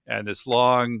and this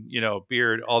long,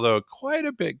 beard, although quite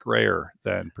a bit grayer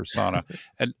than Prasanna.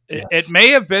 And Yes. it may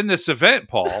have been this event,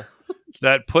 Paul,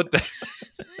 that put the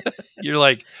you're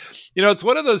like, it's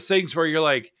one of those things where you're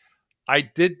like, I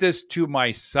did this to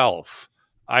myself.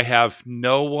 I have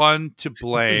no one to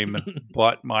blame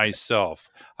but myself.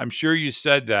 I'm sure you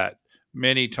said that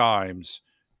many times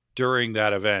during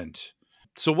that event.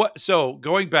 So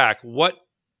going back,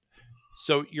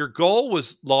 so your goal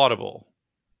was laudable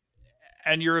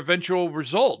and your eventual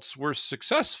results were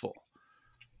successful.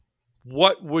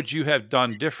 What would you have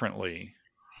done differently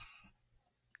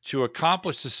to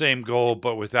accomplish the same goal,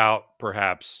 but without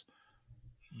perhaps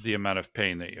the amount of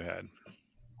pain that you had?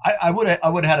 I would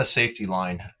have had a safety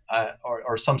line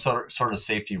or some sort of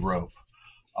safety rope.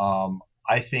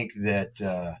 I think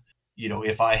that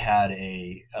if I had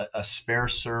a spare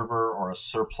server or a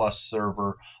surplus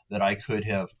server, that I could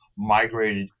have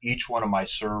migrated each one of my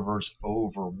servers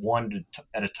over one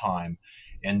at a time,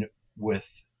 and with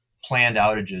planned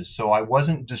outages, so I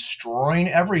wasn't destroying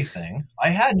everything. I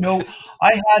had no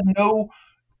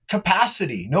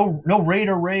capacity, no RAID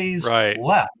arrays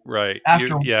left. Right.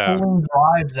 After pulling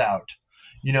drives out,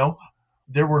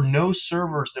 there were no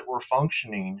servers that were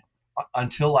functioning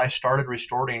until I started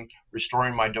restoring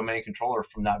my domain controller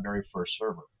from that very first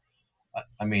server.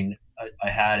 I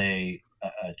had a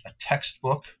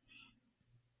textbook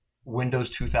Windows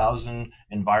 2000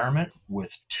 environment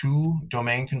with 2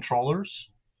 domain controllers.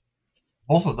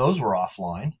 Both of those were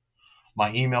offline.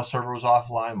 My email server was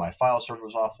offline, my file server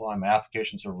was offline, my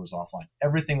application server was offline.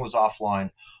 Everything was offline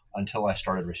until I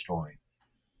started restoring.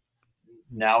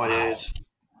 Nowadays,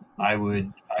 I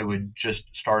would just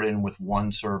start in with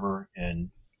one server and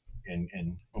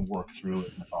work through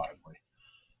it methodically.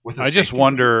 I just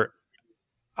wonder.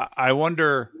 I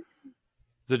wonder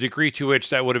the degree to which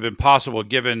that would have been possible,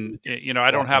 given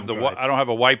I don't have a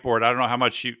whiteboard. I don't know how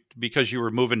much because you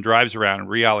were moving drives around and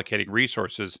reallocating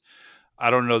resources. I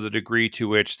don't know the degree to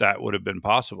which that would have been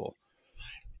possible.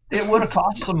 It would have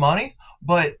cost some money,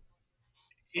 but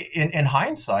in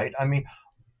hindsight, I mean,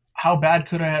 how bad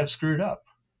could I have screwed up?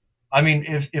 I mean,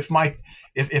 I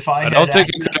don't think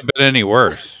it could have been any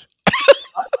worse.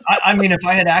 I mean, if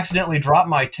I had accidentally dropped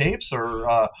my tapes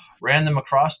or ran them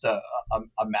across a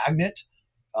magnet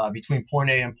between point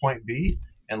A and point B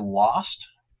and lost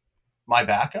my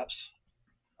backups,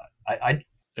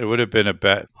 it would have been a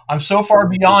bet. I'm so far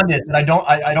beyond it that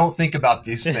I don't think about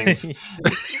these things.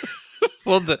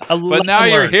 Well, but now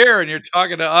you're here and you're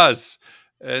talking to us,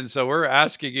 and so we're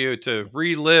asking you to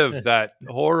relive that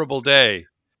horrible day.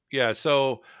 Yeah.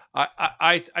 So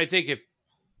I think if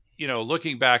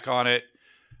looking back on it,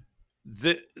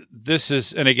 this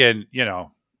is, and again,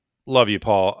 love you,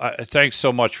 Paul. Thanks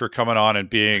so much for coming on and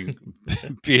being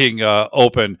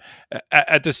open.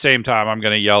 At the same time, I'm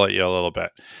going to yell at you a little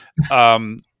bit.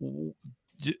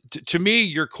 To me,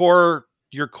 your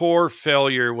core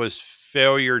failure was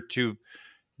failure to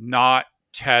not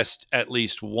test at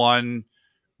least one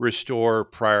restore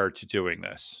prior to doing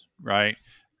this, right?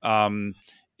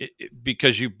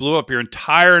 Because you blew up your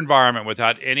entire environment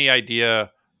without any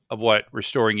idea of what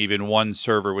restoring even one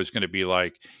server was going to be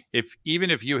like. Even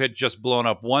if you had just blown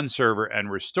up one server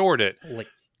and restored it,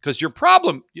 because your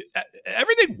problem,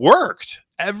 everything worked.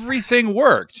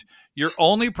 Your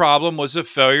only problem was a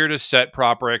failure to set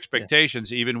proper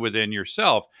expectations, even within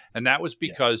yourself. And that was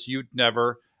because you'd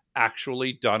never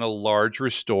actually done a large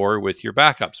restore with your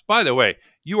backups. By the way,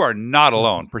 you are not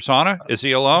alone. Prasanna, is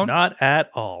he alone? Not at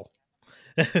all.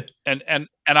 And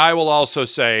I will also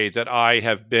say that I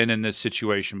have been in this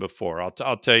situation before. I'll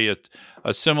tell you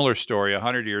a similar story.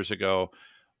 100 years ago,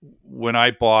 when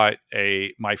I bought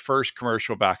my first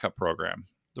commercial backup program,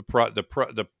 the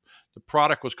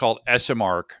product was called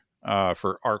SMARC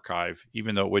for archive,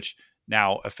 even though which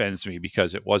now offends me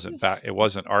because it wasn't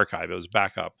archive, it was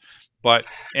backup. But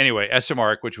anyway,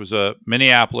 SMARC, which was a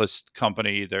Minneapolis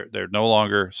company, they're no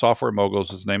longer. Software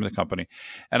Moguls is the name of the company.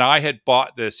 And I had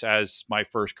bought this as my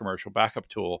first commercial backup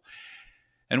tool.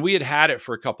 And we had it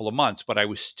for a couple of months, but I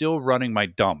was still running my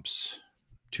dumps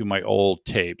to my old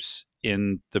tapes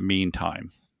in the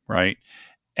meantime, right?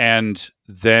 And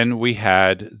then we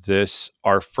had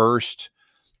our first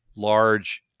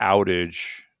large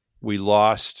outage. We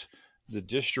lost the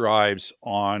disk drives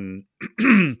on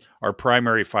our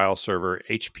primary file server,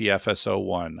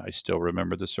 HPFS01. I still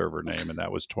remember the server name, and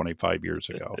that was 25 years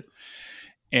ago.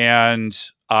 And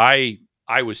I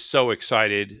was so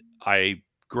excited. I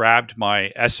grabbed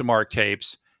my SMARC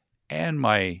tapes and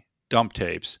my dump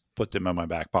tapes, put them in my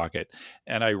back pocket,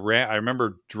 and I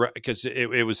remember because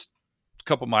it was a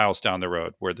couple miles down the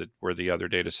road where the other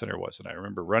data center was, and I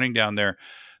remember running down there,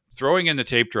 throwing in the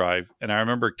tape drive, and I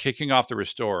remember kicking off the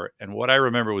restore. And what I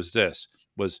remember was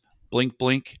blink,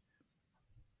 blink,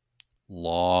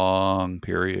 long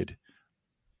period,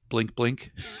 blink,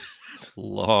 blink,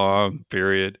 long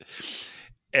period.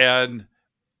 And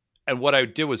what I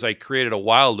did was I created a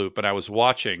while loop, and I was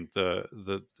watching the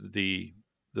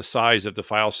size of the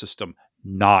file system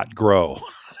not grow.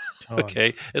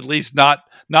 Okay. At least not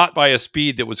by a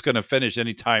speed that was going to finish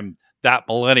anytime that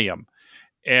millennium.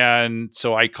 And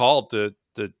so I called the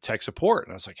tech support,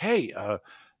 and I was like, "Hey,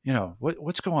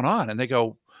 what's going on?" And they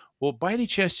go, "Well, by any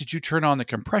chance, did you turn on the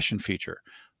compression feature?"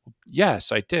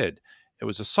 Yes, I did. It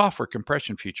was a software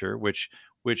compression feature, which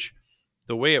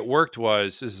the way it worked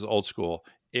was, this is old school.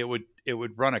 It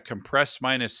would run a compress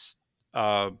minus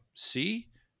C,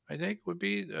 I think would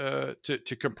be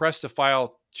to compress the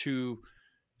file to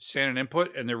standard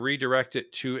input, and then redirect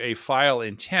it to a file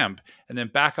in temp, and then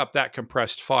back up that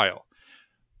compressed file.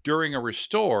 During a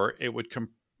restore, it would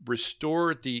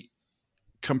restore the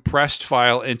compressed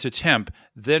file into temp,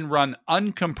 then run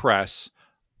uncompress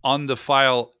on the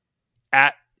file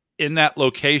in that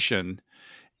location,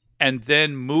 and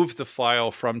then move the file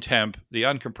from temp, the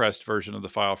uncompressed version of the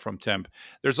file from temp.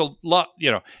 There's a lot,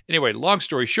 anyway, long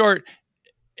story short,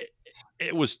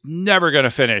 it was never going to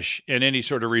finish in any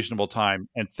sort of reasonable time.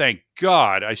 And thank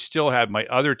God I still had my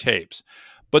other tapes.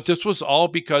 But this was all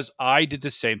because I did the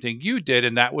same thing you did,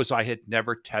 and that was I had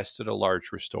never tested a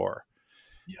large restore.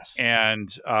 Yes. And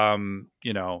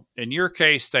in your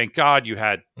case, thank God you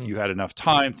had enough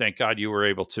time. Thank God you were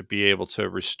able to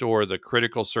restore the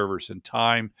critical servers in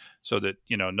time, so that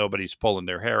nobody's pulling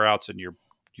their hair outs and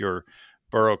your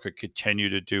burrow could continue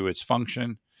to do its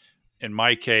function. In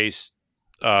my case,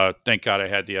 thank God I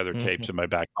had the other tapes in my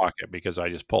back pocket, because I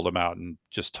just pulled them out and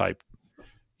just typed,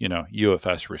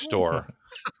 UFS restore.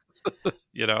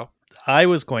 I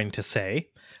was going to say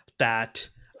that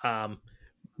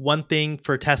one thing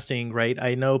for testing, right?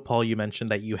 I know, Paul, you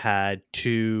mentioned that you had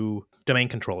 2 domain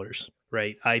controllers,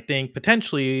 right? I think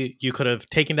potentially you could have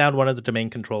taken down one of the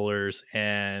domain controllers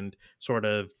and sort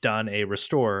of done a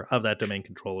restore of that domain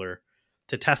controller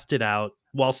to test it out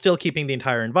while still keeping the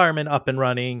entire environment up and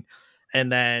running,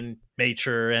 and then made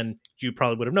sure, and you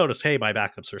probably would have noticed, hey, my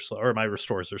backups are slow or my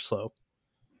restores are slow.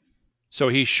 So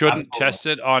he shouldn't test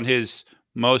it on his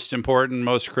most important,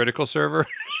 most critical server?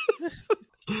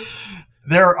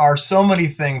 There are so many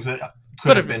things that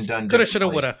could have been done. Coulda, shoulda,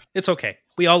 woulda. It's okay.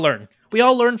 We all learn. We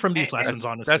all learn from these lessons,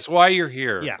 honestly. That's why you're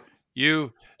here. Yeah.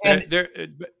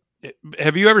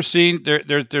 Have you ever seen,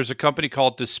 there's a company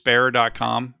called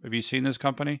Despair.com. Have you seen this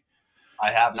company?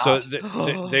 I have not.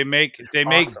 So they make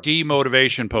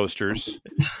demotivation posters.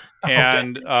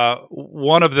 And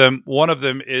one of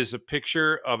them is a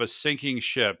picture of a sinking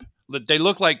ship. They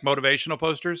look like motivational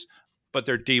posters, but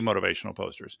they're demotivational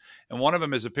posters. And one of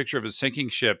them is a picture of a sinking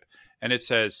ship, and it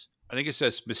says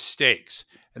mistakes.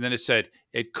 And then it said,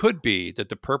 it could be that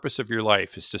the purpose of your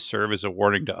life is to serve as a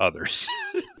warning to others.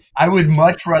 I would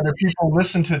much rather people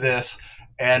listen to this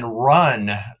and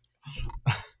run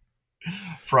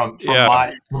from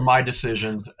my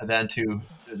decisions than to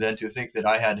think that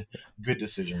I had good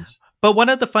decisions. But one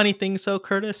of the funny things, though,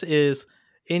 Curtis, is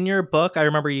in your book, I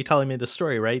remember you telling me the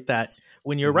story, right? That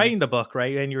when you're writing the book,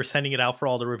 right, and you were sending it out for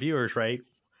all the reviewers, right,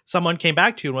 someone came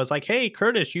back to you and was like, hey,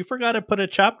 Curtis, you forgot to put a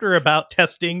chapter about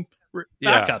testing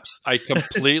backups. I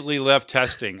completely left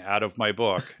testing out of my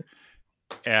book.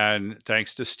 And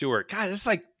thanks to Stuart. God, it's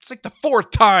like the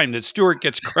 4th time that Stuart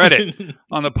gets credit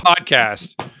on the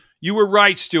podcast. You were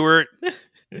right, Stuart.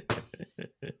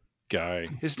 Guy.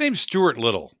 His name's Stuart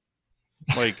Little.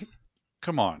 Like,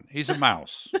 come on. He's a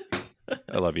mouse.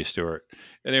 I love you, Stuart.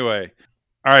 Anyway.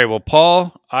 All right. Well,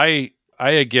 Paul, I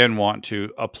again want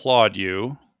to applaud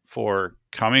you for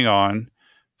coming on,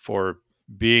 for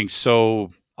being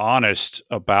so honest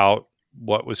about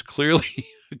what was clearly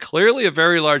a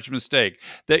very large mistake,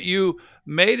 that you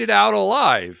made it out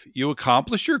alive. You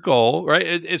accomplished your goal, right?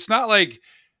 It's not like,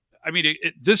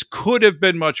 this could have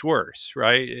been much worse,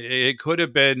 right? It could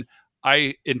have been,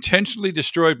 I intentionally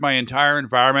destroyed my entire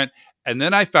environment, and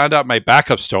then I found out my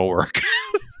backups don't work.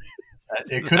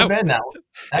 It could have been that.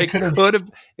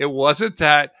 It wasn't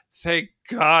that. Thank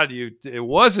God it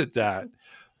wasn't that.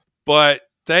 But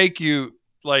thank you.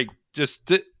 Like, this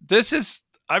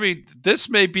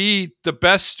may be the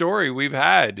best story we've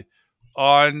had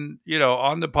on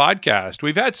the podcast.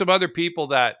 We've had some other people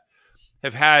that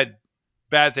have had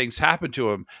bad things happen to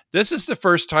them. This is the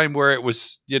first time where it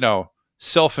was,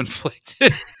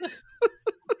 self-inflicted.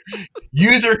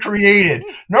 User created.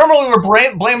 Normally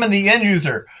we're blaming the end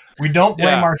user. We don't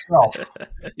blame ourselves.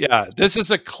 Yeah. This is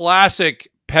a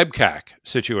classic PEBCAC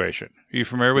situation. Are you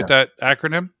familiar with that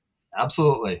acronym?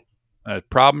 Absolutely. A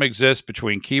problem exists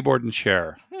between keyboard and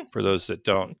chair, for those that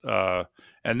don't.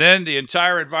 And then the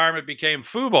entire environment became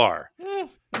FUBAR,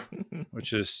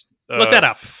 which is look that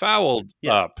up. Fouled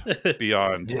up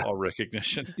beyond all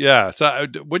recognition. Yeah. So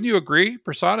wouldn't you agree,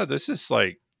 Prasanna? This is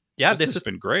like, this has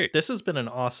been great. This has been an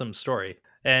awesome story.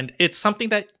 And it's something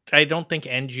that I don't think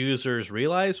end users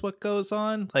realize what goes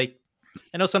on. Like,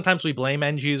 I know sometimes we blame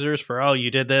end users for, oh, you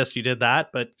did this, you did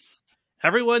that, but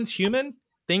everyone's human.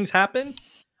 Things happen.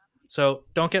 So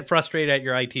don't get frustrated at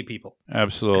your IT people.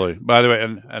 Absolutely. By the way,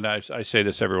 and I say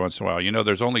this every once in a while,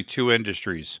 there's only 2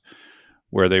 industries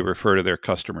where they refer to their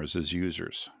customers as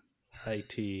users.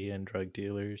 IT and drug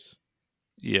dealers.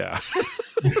 Yeah.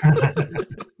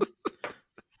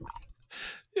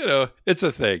 It's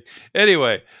a thing.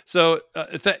 Anyway, so,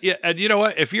 and you know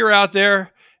what? If you're out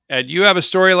there and you have a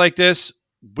story like this,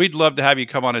 we'd love to have you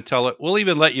come on and tell it. We'll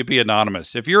even let you be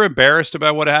anonymous. If you're embarrassed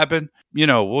about what happened,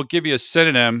 we'll give you a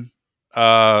synonym.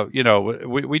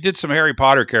 We did some Harry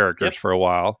Potter characters for a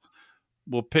while.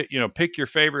 We'll pick your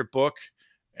favorite book,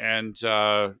 and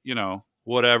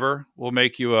whatever. We'll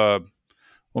make you one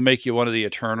of the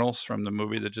Eternals from the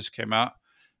movie that just came out,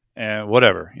 and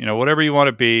whatever you want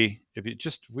to be.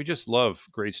 We just love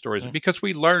great stories because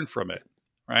we learn from it,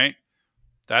 right?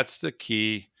 That's the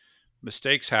key.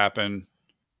 Mistakes happen.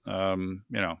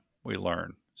 We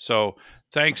learn. So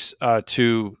thanks,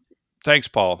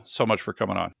 Paul, so much for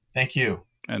coming on. Thank you.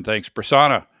 And thanks,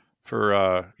 Prasanna,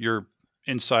 for your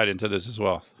insight into this as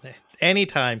well.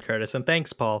 Anytime, Curtis. And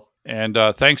thanks, Paul. And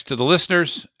thanks to the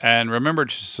listeners. And remember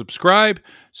to subscribe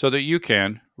so that you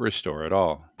can restore it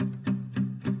all.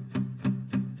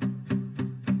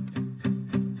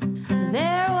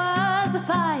 There was a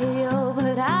file,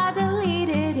 but I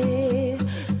deleted it.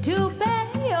 Too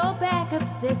bad your backup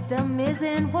system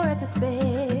isn't worth a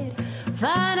spit.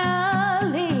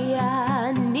 Finally,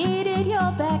 I needed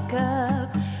your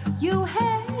backup. You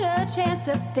had a chance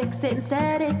to fix it,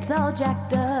 instead it's all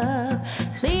jacked up.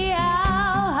 See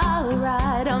how I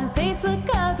write on Facebook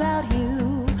about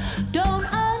you. Don't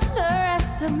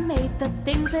underestimate the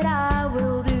things that I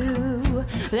will do.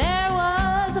 There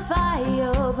was a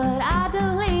file, but I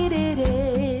deleted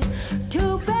it.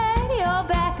 Too bad your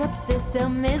backup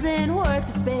system isn't worth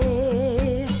a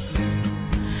spit.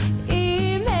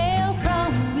 Emails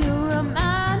from you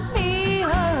remind me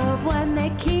of when they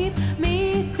keep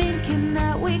me thinking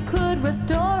that we could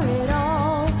restore it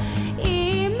all.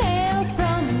 Emails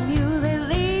from you, they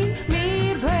leave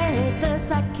me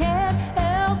breathless. I can't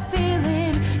help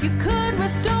feeling you could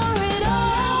restore it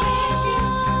all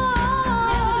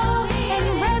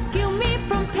and rescue me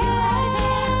from pain.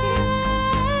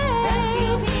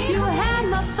 You had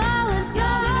my file inside.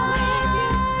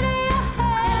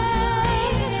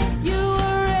 You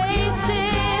erased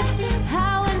it.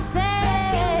 How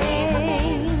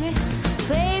insane.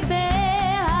 Baby, I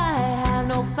have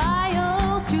no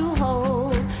files to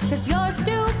hold, 'cause your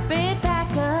stupid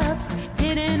backups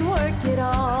didn't work at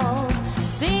all.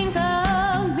 Think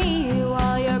of me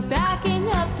while you're backing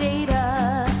up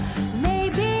data.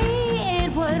 Maybe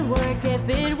it would work if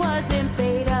it wasn't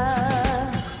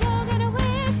beta. You're gonna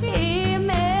wish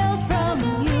emails from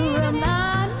you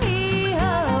remind me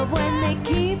of when they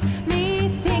keep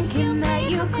me thinking that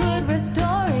you could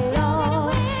restore it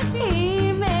all.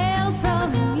 Emails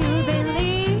from you, they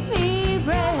leave me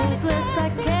breathless. I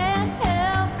can't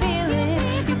help feeling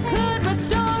you could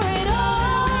restore it all.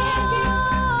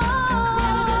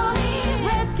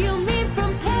 Rescue me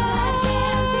from pain.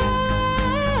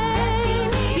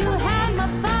 You had my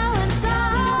file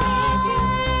inside.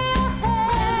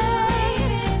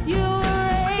 You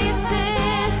erased it.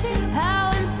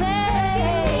 How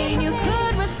insane. You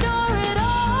could restore it all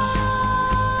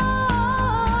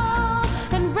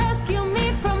and rescue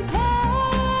me from pain.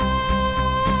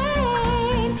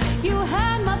 You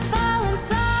had my file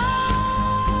inside.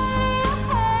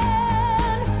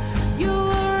 You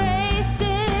erased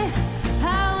it.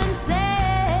 How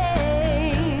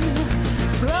insane.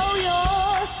 Throw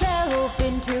yourself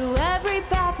into every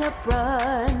backup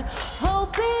run,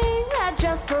 hoping that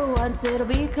just for once it'll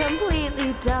be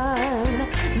completely done.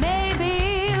 Maybe